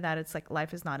mean by that, it's like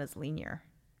life is not as linear.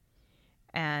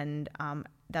 And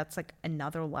that's like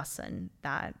another lesson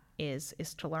that is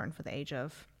to learn for the age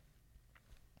of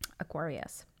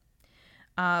Aquarius.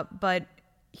 But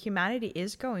humanity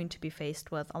is going to be faced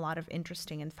with a lot of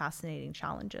interesting and fascinating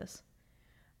challenges.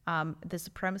 The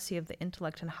supremacy of the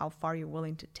intellect and how far you're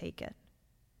willing to take it.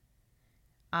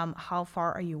 How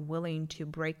far are you willing to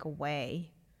break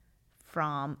away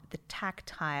from the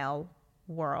tactile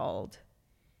world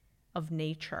of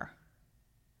nature,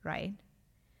 right?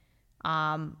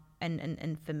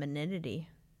 And femininity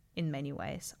in many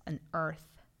ways, and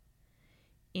earth,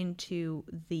 into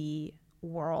the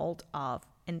world of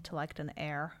intellect and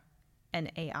air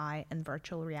and AI and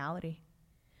virtual reality.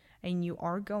 And you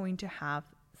are going to have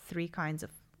 3 kinds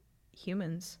of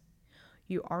humans.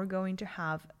 You are going to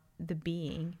have the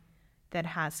being that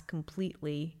has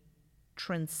completely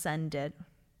transcended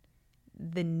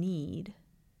the need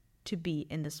to be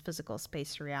in this physical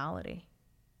space reality.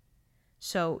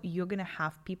 So you're going to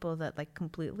have people that like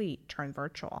completely turn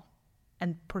virtual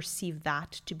and perceive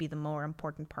that to be the more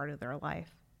important part of their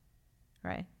life,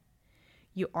 right?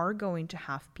 You are going to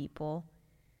have people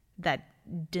that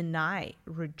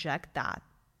reject that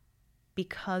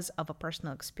because of a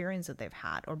personal experience that they've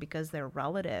had, or because their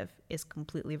relative is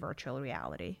completely virtual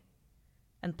reality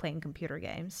and playing computer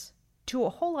games to a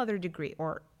whole other degree,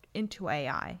 or into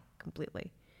AI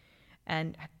completely,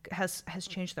 and has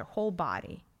changed their whole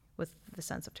body with the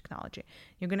sense of technology.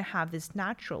 You're going to have these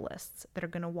naturalists that are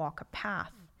going to walk a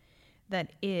path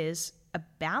that is a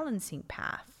balancing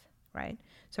path, right?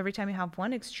 So every time you have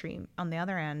one extreme, on the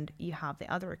other end, you have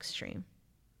the other extreme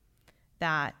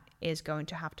that is going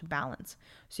to have to balance.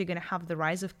 So you're going to have the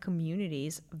rise of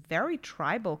communities, very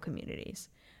tribal communities,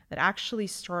 that actually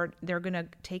they're going to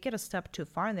take it a step too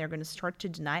far, and they're going to start to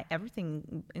deny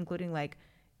everything, including like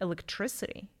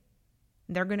electricity.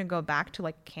 They're going to go back to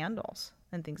like candles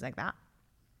and things like that.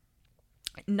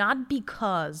 Not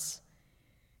because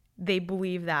they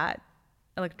believe that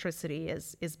electricity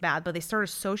is bad, but they start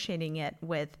associating it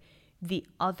with the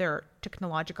other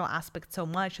technological aspect so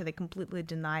much that they completely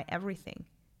deny everything.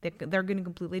 They're going to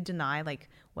completely deny like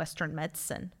Western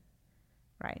medicine,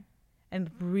 right?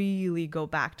 And really go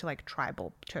back to like a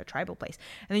tribal place.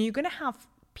 And then you're going to have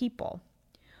people,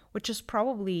 which is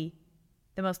probably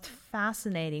the most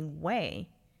fascinating way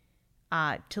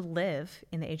to live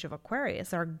in the age of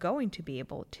Aquarius, are going to be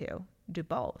able to do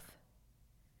both.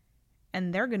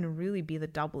 And they're going to really be the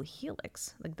double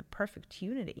helix, like the perfect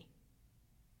unity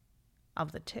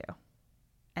of the two.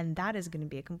 And that is going to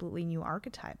be a completely new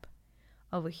archetype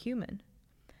of a human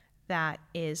that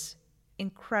is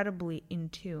incredibly in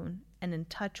tune and in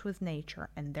touch with nature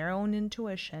and their own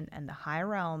intuition and the higher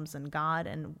realms and God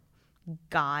and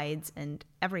guides and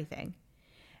everything.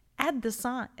 At the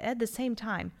same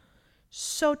time,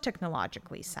 so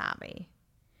technologically savvy,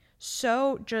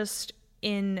 so just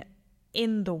in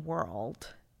the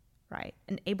world, right?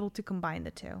 And able to combine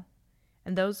the two.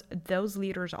 And those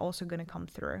leaders are also going to come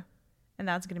through. And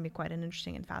that's going to be quite an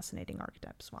interesting and fascinating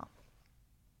archetype as well.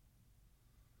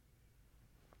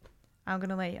 I'm going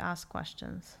to let you ask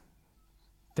questions.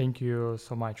 Thank you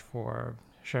so much for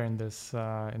sharing this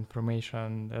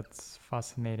information. That's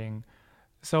fascinating.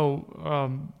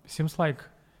 So, seems like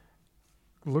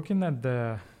looking at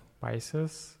the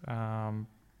Pisces,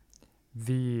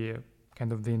 the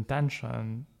kind of the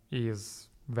intention is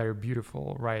very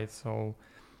beautiful, right? So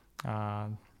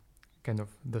kind of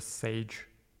the sage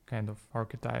kind of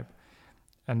archetype.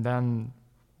 And then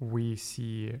we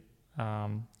see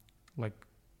like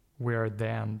we're at the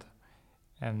end,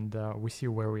 and we see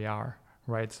where we are,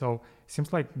 right? So it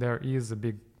seems like there is a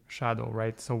big shadow,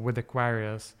 right? So with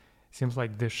Aquarius, it seems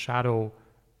like this shadow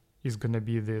is going to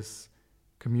be this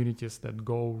communities that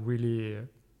go really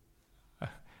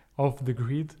off the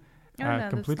grid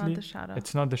completely. That's not the shadow.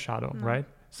 It's not the shadow, No. right?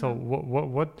 So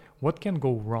No. what can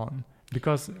go wrong?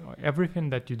 Because everything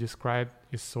that you described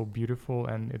is so beautiful,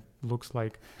 and it looks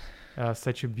like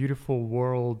such a beautiful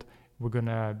world we're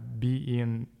gonna be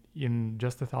in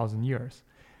just 1,000 years,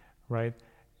 right?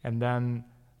 And then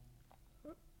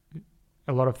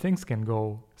a lot of things can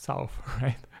go south,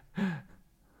 right?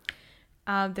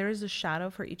 There is a shadow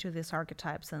for each of these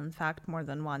archetypes, and in fact, more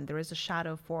than one. There is a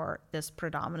shadow for this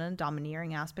predominant,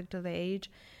 domineering aspect of the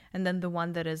age, and then the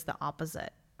one that is the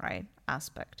opposite, right,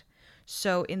 aspect.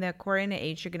 So in the Aquarian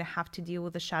age, you're going to have to deal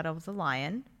with the shadow of the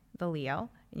lion, the Leo,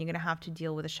 and you're going to have to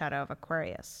deal with the shadow of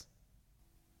Aquarius.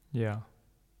 Yeah.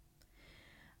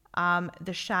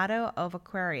 The shadow of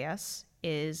Aquarius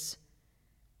is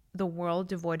the world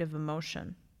devoid of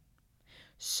emotion.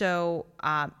 So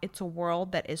it's a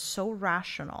world that is so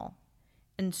rational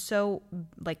and so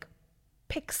like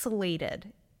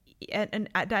pixelated. And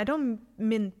I don't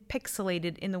mean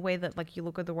pixelated in the way that like you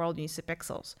look at the world and you see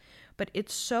pixels, but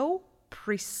it's so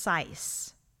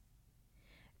precise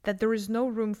that there is no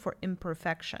room for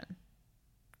imperfection.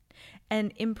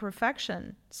 And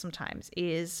imperfection sometimes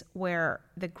is where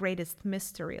the greatest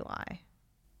mystery lie,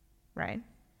 right?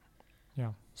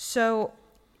 Yeah. So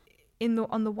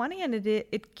on the one hand,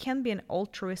 it can be an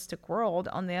altruistic world.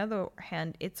 On the other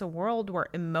hand, it's a world where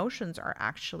emotions are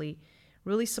actually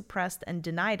really suppressed and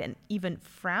denied and even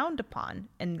frowned upon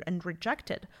and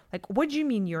rejected. Like, what do you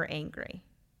mean you're angry?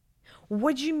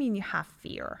 What do you mean you have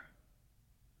fear?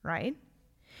 Right?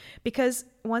 Because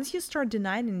once you start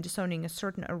denying and disowning a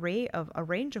certain a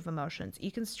range of emotions,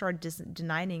 you can start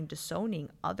denying and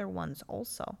disowning other ones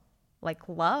also, like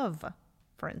love,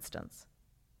 for instance.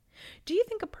 Do you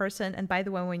think a person, and by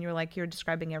the way, when you're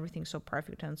describing everything so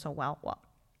perfect and so well,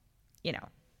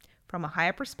 from a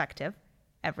higher perspective,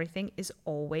 everything is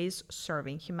always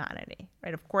serving humanity,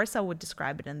 right? Of course, I would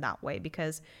describe it in that way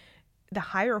because the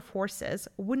higher forces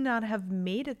would not have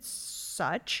made it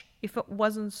such if it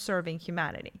wasn't serving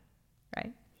humanity,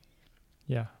 right?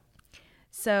 Yeah.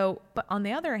 So, but on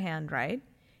the other hand, right,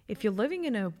 if you're living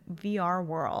in a VR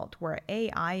world where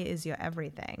AI is your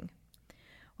everything,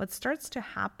 what starts to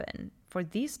happen for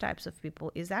these types of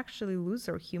people is actually lose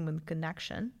their human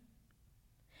connection,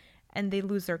 and they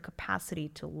lose their capacity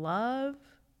to love,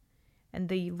 and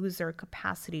they lose their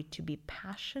capacity to be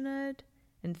passionate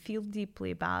and feel deeply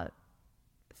about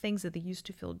things that they used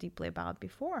to feel deeply about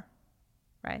before,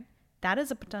 right? That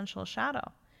is a potential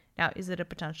shadow. Now, is it a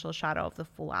potential shadow of the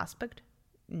full aspect?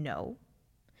 No.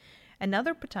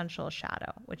 Another potential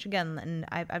shadow, which again, and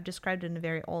I've described it in a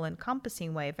very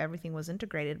all-encompassing way if everything was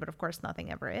integrated, but of course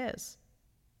nothing ever is.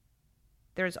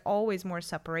 There's always more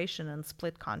separation and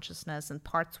split consciousness and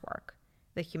parts work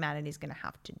that humanity is going to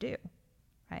have to do,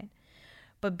 right?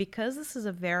 But because this is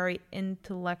a very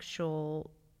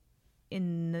intellectual,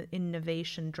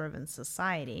 innovation-driven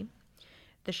society,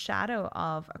 the shadow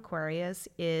of Aquarius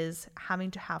is having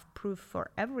to have proof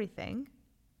for everything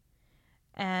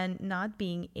and not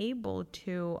being able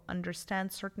to understand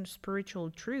certain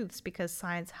spiritual truths because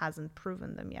science hasn't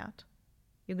proven them yet.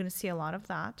 You're going to see a lot of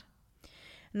that.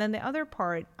 And then the other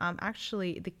part,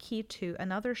 actually the key to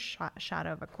another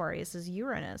shadow of Aquarius is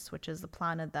Uranus, which is the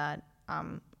planet that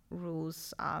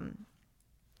rules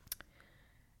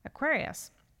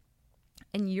Aquarius.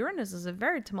 And Uranus is a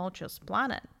very tumultuous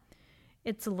planet.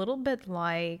 It's a little bit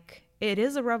like, it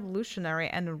is a revolutionary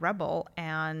and a rebel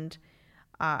and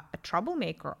a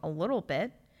troublemaker a little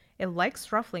bit. It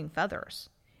likes ruffling feathers.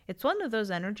 It's one of those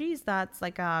energies that's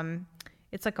like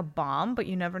it's like a bomb, but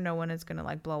you never know when it's gonna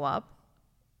like blow up.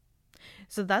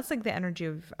 So that's like the energy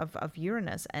of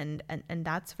Uranus, and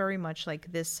that's very much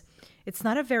like this. It's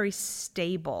not a very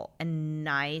stable and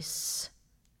nice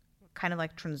kind of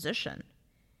like transition.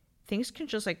 Things can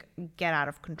just like get out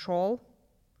of control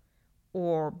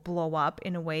or blow up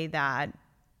in a way that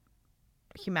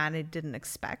humanity didn't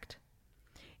expect.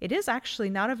 It is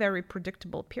actually not a very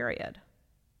predictable period,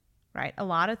 right? A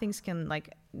lot of things can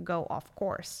like go off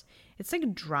course. It's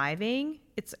like driving,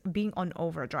 it's being on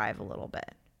overdrive a little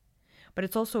bit, but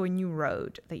it's also a new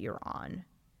road that you're on.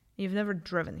 You've never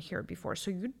driven here before,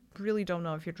 so you really don't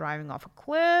know if you're driving off a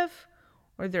cliff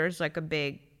or there's like a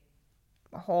big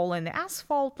hole in the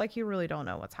asphalt, like you really don't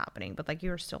know what's happening, but like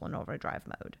you're still in overdrive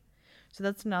mode. So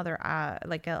that's another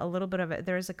like a little bit of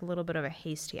there's like a little bit of a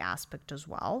hasty aspect as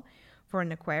well for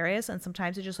an Aquarius, and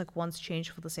sometimes it just like wants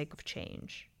change for the sake of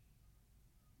change.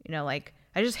 You know, like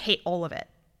I just hate all of it.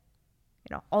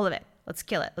 You know, all of it. Let's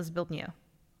kill it. Let's build new.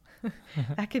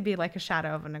 That could be like a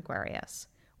shadow of an Aquarius.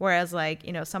 Whereas like,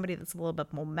 you know, somebody that's a little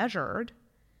bit more measured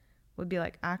would be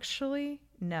like, actually,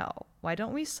 no. Why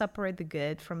don't we separate the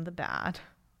good from the bad?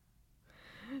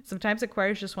 Sometimes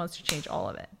Aquarius just wants to change all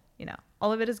of it. You know,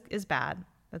 all of it is bad.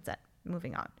 That's it.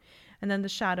 Moving on. And then the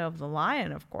shadow of the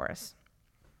lion, of course.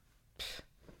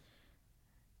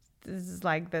 This is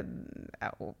like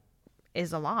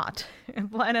is a lot.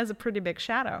 And lion has a pretty big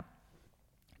shadow.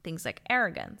 Things like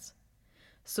arrogance,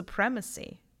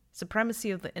 supremacy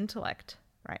of the intellect,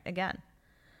 right? Again,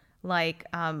 like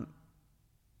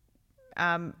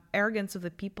arrogance of the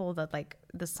people that like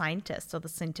the scientists or the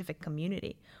scientific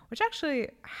community, which actually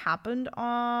happened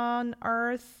on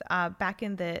Earth back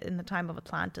in the time of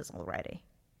Atlantis already,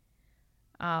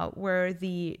 where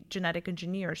the genetic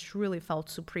engineers really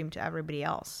felt supreme to everybody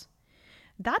else.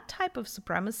 That type of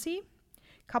supremacy,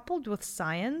 coupled with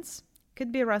science,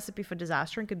 could be a recipe for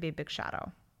disaster and could be a big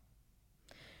shadow.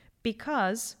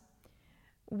 Because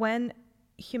when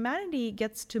humanity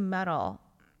gets to meddle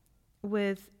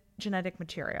with genetic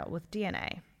material, with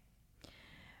DNA,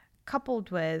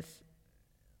 coupled with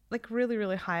like really,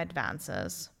 really high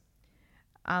advances,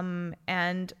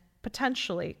 and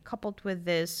potentially coupled with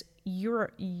this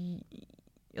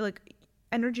like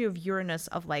energy of Uranus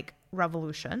of like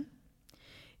revolution,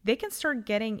 they can start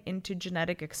getting into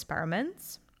genetic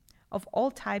experiments of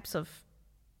all types of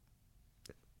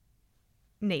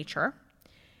nature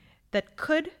that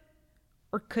could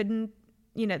or couldn't,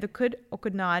 you know, that could or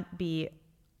could not be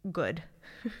good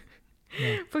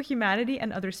for humanity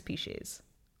and other species.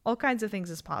 All kinds of things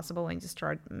is possible when you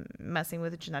start messing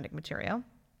with the genetic material.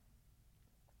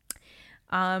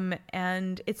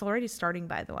 And it's already starting,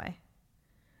 by the way.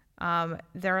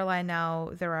 There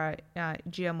are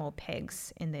GMO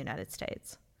pigs in the United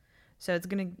States. So it's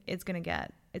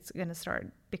gonna start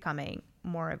becoming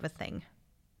more of a thing.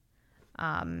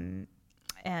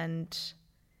 And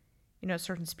you know,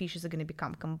 certain species are going to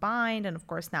become combined, and of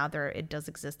course now it does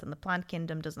exist in the plant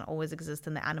kingdom, doesn't always exist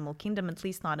in the animal kingdom, at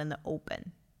least not in the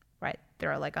open, right?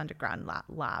 There are like underground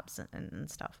labs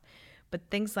and stuff. But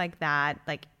things like that,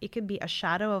 like it could be a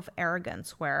shadow of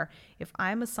arrogance where if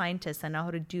I'm a scientist and know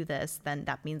how to do this, then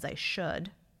that means I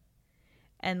should.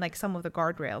 And like some of the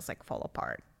guardrails like fall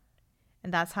apart.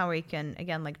 And that's how we can,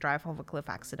 again, like drive off a cliff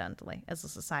accidentally as a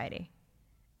society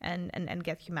and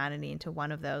get humanity into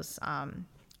one of those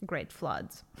great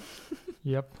floods.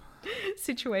 Yep.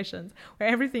 Situations where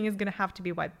everything is going to have to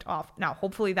be wiped off. Now,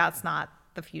 hopefully that's not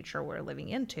the future we're living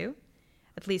into.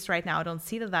 At least right now, I don't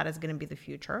see that is going to be the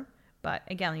future. But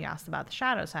again, you asked about the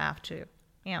shadows. I have to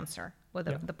answer what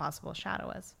the possible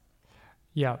shadow is.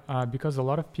 Yeah, because a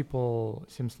lot of people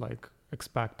seems like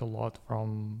expect a lot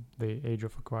from the age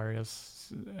of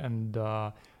Aquarius and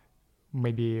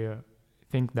maybe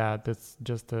think that it's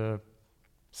just a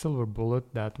silver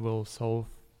bullet that will solve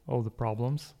all the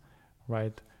problems,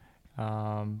 right?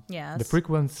 Yes. The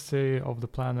frequency of the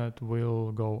planet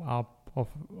will go up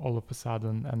all of a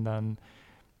sudden, and then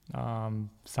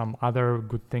some other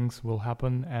good things will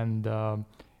happen, and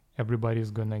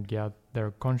everybody's gonna get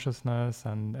their consciousness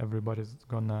and everybody's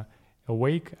gonna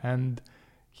awake, and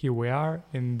here we are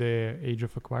in the age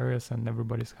of Aquarius and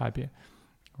everybody's happy,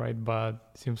 right? But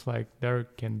seems like there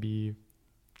can be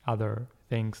other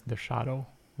things, the shadow,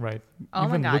 right? Oh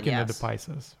Even my God, looking yes. at the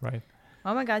Pisces, right?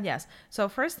 Oh my God, yes. So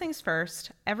first things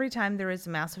first, every time there is a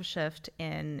massive shift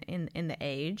in the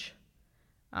age,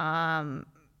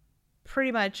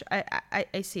 pretty much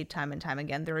I see it time and time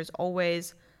again. There is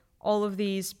always all of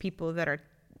these people that are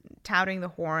touting the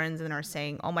horns and are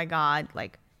saying, oh my God,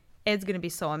 like it's going to be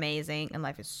so amazing and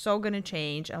life is so going to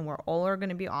change and we're all are going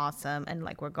to be awesome and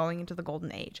like we're going into the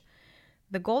golden age.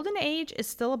 The golden age is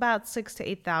still about 6,000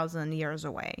 to 8,000 years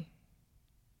away.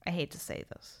 I hate to say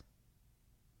this.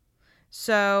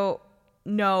 So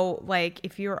no, like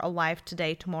if you're alive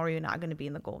today, tomorrow you're not going to be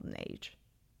in the golden age.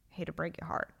 I hate to break your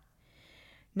heart.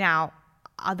 Now,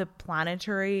 are the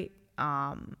planetary,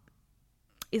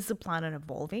 is the planet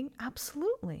evolving?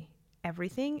 Absolutely.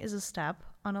 Everything is a step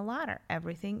on a ladder.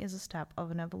 Everything is a step of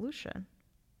an evolution,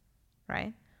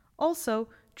 right? Also,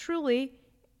 truly,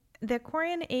 the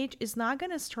Aquarian age is not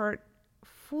going to start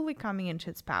fully coming into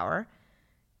its power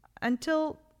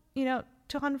until,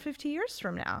 250 years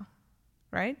from now,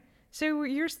 right? So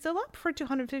you're still up for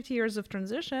 250 years of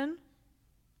transition.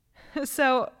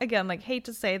 So again, like, hate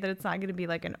to say that it's not going to be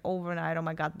like an overnight, oh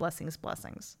my God, blessings.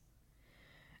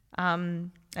 I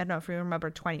don't know if you remember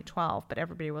 2012, but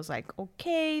everybody was like,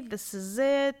 okay, this is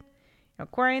it.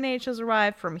 Aquarian age has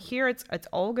arrived. From here, it's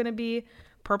all going to be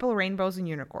purple rainbows and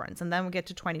unicorns. And then we get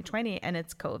to 2020 and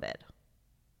it's COVID.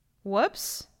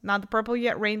 Whoops. Not the purple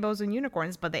yet rainbows and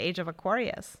unicorns, but the age of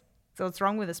Aquarius. So what's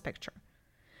wrong with this picture?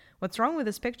 What's wrong with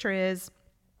this picture is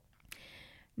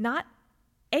not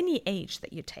any age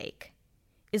that you take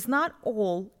is not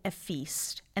all a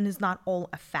feast and is not all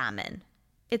a famine.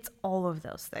 It's all of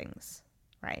those things,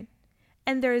 right?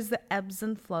 And there is the ebbs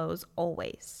and flows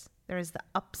always. There is the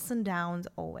ups and downs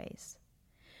always.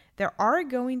 There are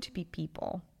going to be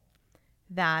people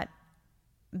that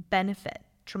benefit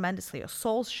tremendously, or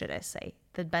souls, should I say,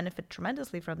 that benefit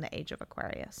tremendously from the age of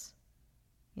Aquarius,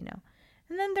 you know?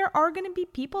 And then there are going to be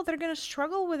people that are going to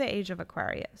struggle with the age of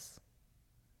Aquarius.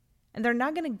 And they're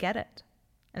not going to get it.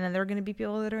 And then there are going to be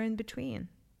people that are in between,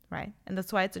 right? And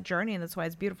that's why it's a journey, and that's why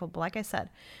it's beautiful. But like I said,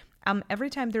 every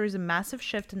time there is a massive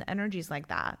shift in energies like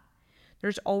that,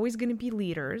 there's always going to be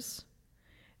leaders.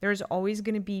 There's always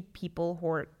going to be people who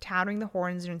are touting the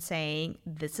horns and saying,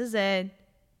 this is it.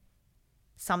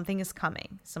 Something is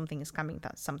coming. Something is coming.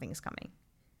 Something is coming.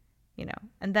 You know,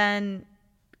 and then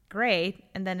great.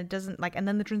 And then it doesn't and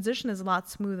then the transition is a lot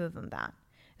smoother than that.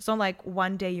 It's not like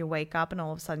one day you wake up and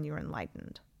all of a sudden you're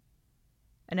enlightened.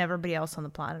 And everybody else on the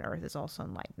planet Earth is also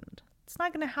enlightened. It's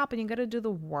not going to happen. You got to do the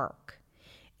work.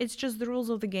 It's just the rules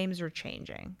of the games are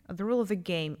changing. The rule of the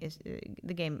game is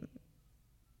the game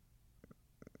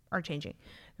are changing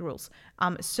the rules.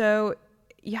 So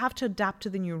you have to adapt to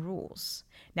the new rules.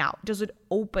 Now, does it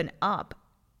open up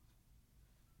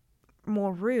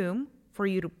more room for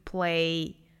you to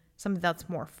play something that's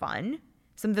more fun,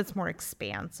 something that's more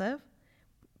expansive?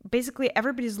 Basically,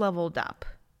 everybody's leveled up,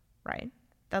 right?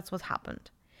 That's what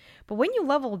happened. But when you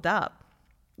leveled up,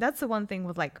 that's the one thing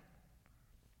with like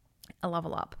a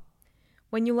level up.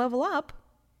 When you level up,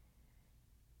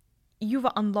 you've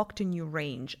unlocked a new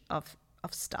range of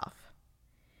stuff.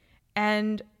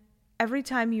 And every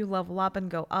time you level up and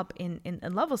go up in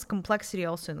levels, complexity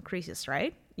also increases,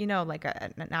 right? You know, like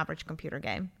an average computer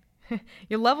game.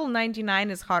 Your level 99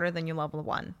 is harder than your level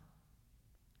 1.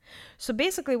 So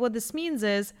basically what this means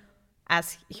is,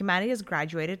 as humanity has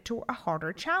graduated to a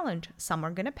harder challenge, some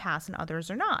are going to pass and others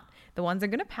are not. The ones that are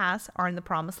going to pass are in the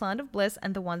promised land of bliss,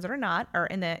 and the ones that are not are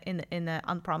in the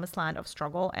unpromised land of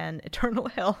struggle and eternal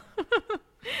hell.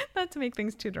 Not to make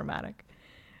things too dramatic,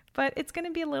 but it's going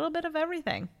to be a little bit of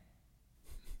everything.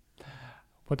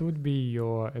 What would be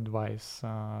your advice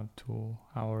to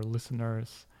our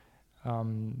listeners?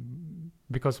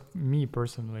 Because me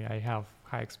personally, I have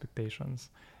high expectations.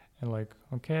 And like,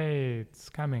 okay, it's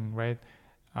coming, right?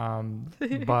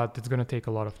 But it's gonna take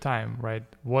a lot of time, right?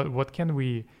 What can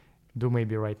we do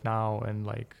maybe right now and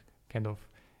like kind of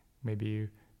maybe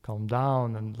calm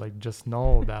down and like just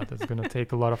know that it's gonna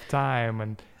take a lot of time,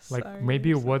 and like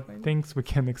maybe what things we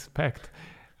can expect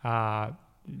in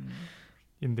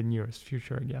the nearest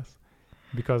future, I guess,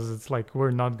 because it's like we're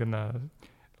not gonna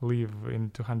live in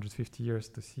 250 years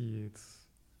to see it's.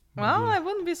 Well, I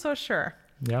wouldn't be so sure.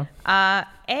 Yeah.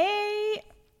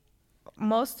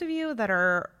 Most of you that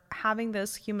are having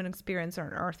this human experience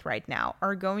on Earth right now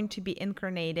are going to be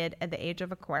incarnated at the age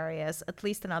of Aquarius at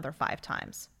least another 5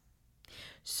 times.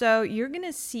 So you're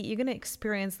going to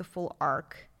experience the full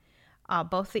arc,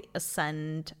 both the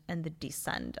ascend and the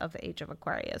descend of the age of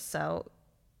Aquarius. So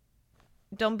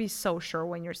don't be so sure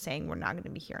when you're saying we're not going to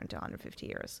be here until 150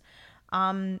 years.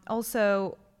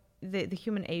 Also, the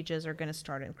human ages are going to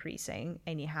start increasing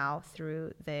anyhow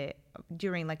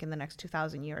during like in the next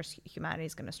 2,000 years, humanity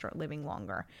is going to start living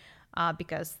longer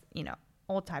because, you know,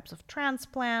 all types of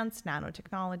transplants,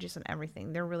 nanotechnologies and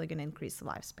everything, they're really going to increase the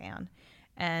lifespan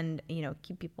and, you know,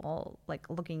 keep people like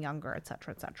looking younger, et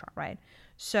cetera, right?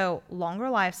 So longer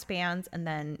lifespans, and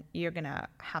then you're going to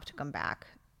have to come back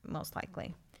most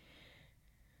likely.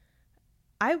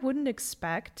 I wouldn't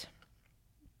expect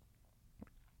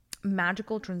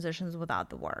magical transitions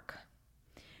without the work.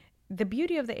 The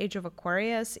beauty of the age of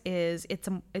Aquarius is it's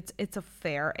a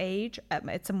fair age.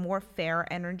 It's a more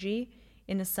fair energy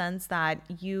in a sense that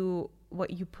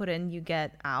what you put in, you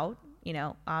get out. You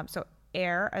know, so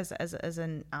air as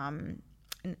an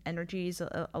energy is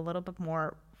a little bit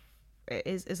more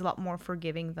is a lot more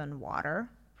forgiving than water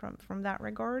from that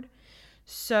regard.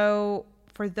 So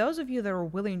for those of you that are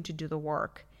willing to do the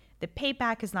work, the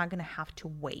payback is not going to have to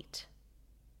wait.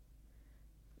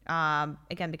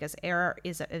 Again, because air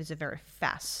is a very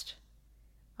fast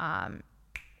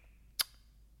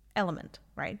element,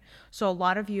 right? So a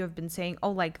lot of you have been saying,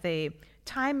 oh, like the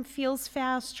time feels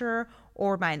faster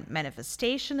or my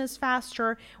manifestation is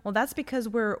faster. Well, that's because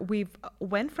we've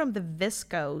went from the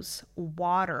viscose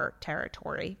water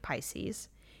territory, Pisces,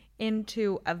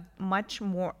 into a much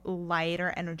more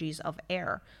lighter energies of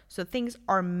air. So things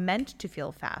are meant to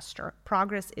feel faster.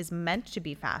 Progress is meant to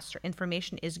be faster.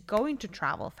 Information is going to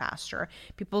travel faster.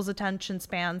 People's attention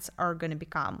spans are going to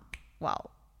become,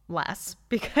 well, less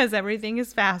because everything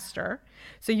is faster.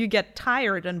 So you get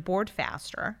tired and bored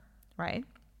faster, right?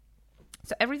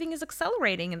 So everything is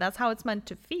accelerating, and that's how it's meant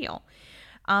to feel.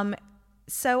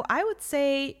 So I would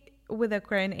say with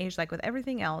Aquarian age, like with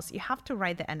everything else, you have to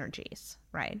ride the energies,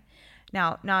 right?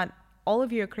 Now, not all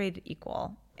of you are created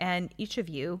equal, and each of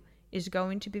you is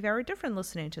going to be very different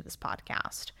listening to this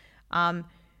podcast.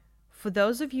 For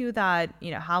those of you that,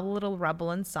 have a little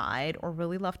rebel inside, or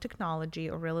really love technology,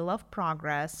 or really love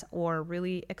progress, or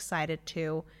really excited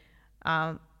to,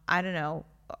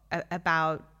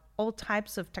 about all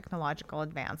types of technological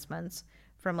advancements,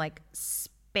 from like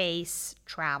space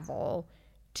travel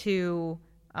to,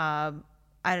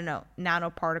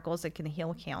 nanoparticles that can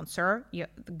heal cancer.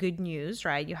 Good news,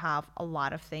 right? You have a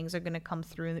lot of things are going to come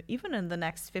through even in the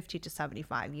next 50 to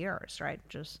 75 years, right?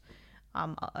 Just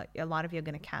a lot of you are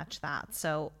going to catch that.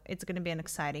 So it's going to be an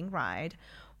exciting ride.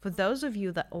 For those of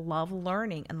you that love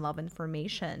learning and love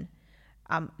information,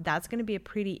 that's going to be a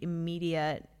pretty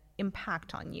immediate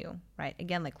impact on you, right?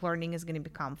 Again, like learning is going to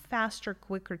become faster,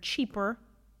 quicker, cheaper,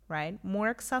 right? More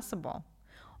accessible.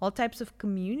 All types of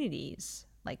communities,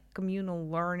 like communal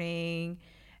learning.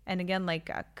 And again,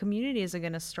 like communities are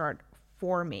going to start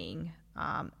forming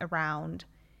around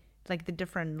like the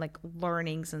different like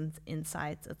learnings and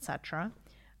insights, etc.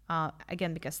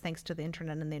 Again, because thanks to the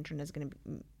internet, and the internet is going to,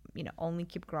 only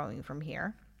keep growing from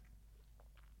here.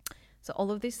 So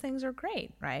all of these things are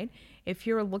great, right? If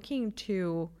you're looking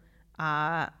to,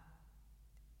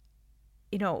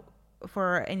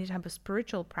 for any type of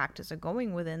spiritual practice or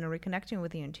going within or reconnecting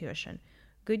with the intuition,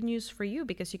 good news for you,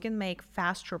 because you can make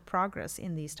faster progress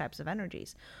in these types of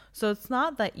energies. So it's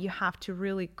not that you have to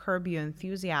really curb your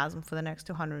enthusiasm for the next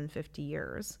 250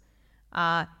 years.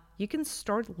 You can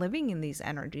start living in these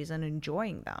energies and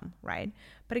enjoying them, right?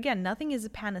 But again, nothing is a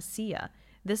panacea.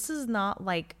 This is not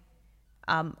like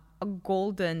a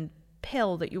golden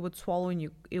pill that you would swallow and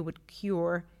it would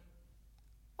cure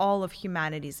all of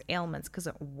humanity's ailments, because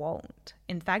it won't.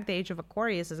 In fact, the age of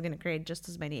Aquarius is going to create just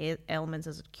as many ailments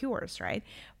as it cures, right?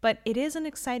 But it is an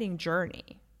exciting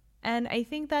journey. And I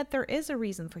think that there is a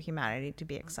reason for humanity to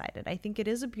be excited. I think it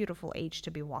is a beautiful age to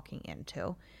be walking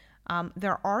into.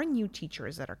 There are new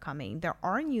teachers that are coming. There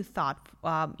are new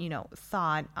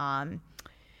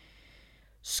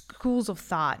schools of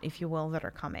thought, if you will, that are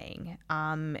coming.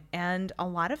 And a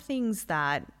lot of things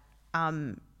that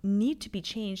need to be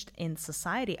changed in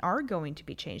society are going to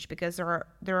be changed, because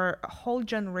there are whole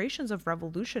generations of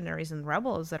revolutionaries and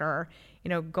rebels that are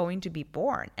going to be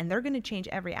born, and they're going to change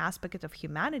every aspect of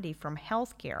humanity, from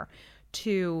healthcare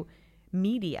to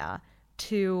media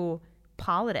to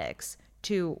politics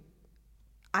to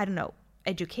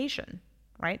education,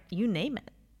 right? You name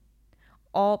it.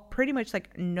 All pretty much,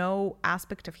 like, no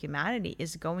aspect of humanity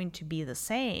is going to be the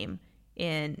same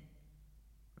in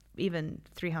even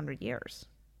 300 years.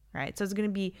 Right. So it's going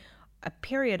to be a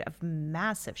period of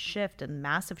massive shift and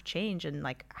massive change and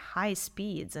like high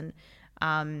speeds and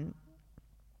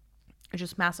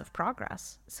just massive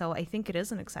progress. So I think it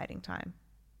is an exciting time.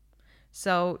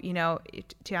 So,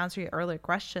 to answer your earlier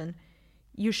question,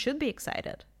 you should be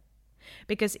excited,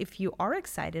 because if you are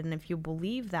excited and if you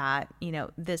believe that,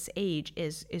 this age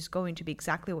is going to be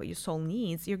exactly what your soul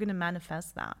needs, you're going to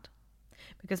manifest that,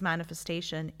 because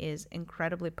manifestation is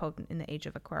incredibly potent in the age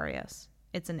of Aquarius.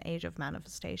 It's an age of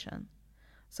manifestation.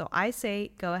 So I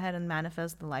say go ahead and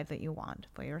manifest the life that you want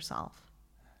for yourself.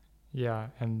 Yeah,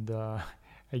 and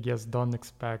I guess don't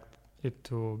expect it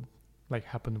to like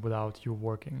happen without you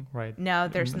working, right? No,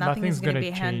 there's nothing is going to be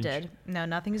handed. Change. No,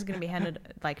 nothing is going to be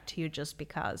handed like to you just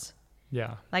because.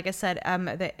 Yeah. Like I said,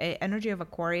 the energy of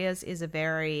Aquarius is a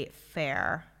very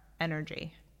fair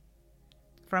energy,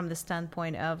 from the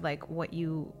standpoint of like what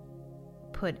you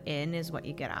put in is what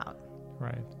you get out.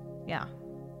 Right. Yeah.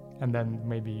 And then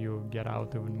maybe you get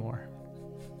out even more.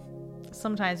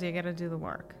 Sometimes you got to do the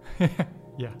work.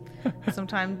 Yeah.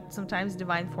 Sometimes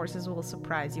divine forces will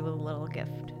surprise you with a little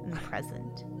gift and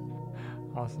present.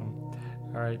 Awesome.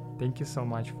 All right. Thank you so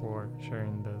much for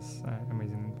sharing this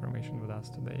amazing information with us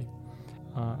today.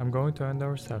 I'm going to end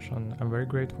our session. I'm very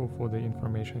grateful for the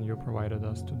information you provided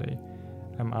us today.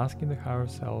 I'm asking the higher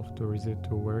self to visit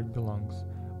to where it belongs,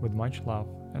 with much love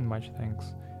and much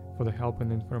thanks for the help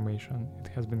and information it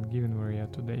has been given Maria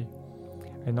today.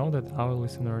 I know that our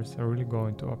listeners are really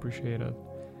going to appreciate it.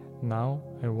 Now,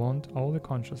 I want all the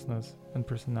consciousness and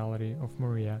personality of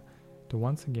Maria to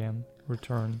once again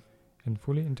return and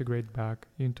fully integrate back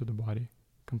into the body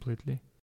completely.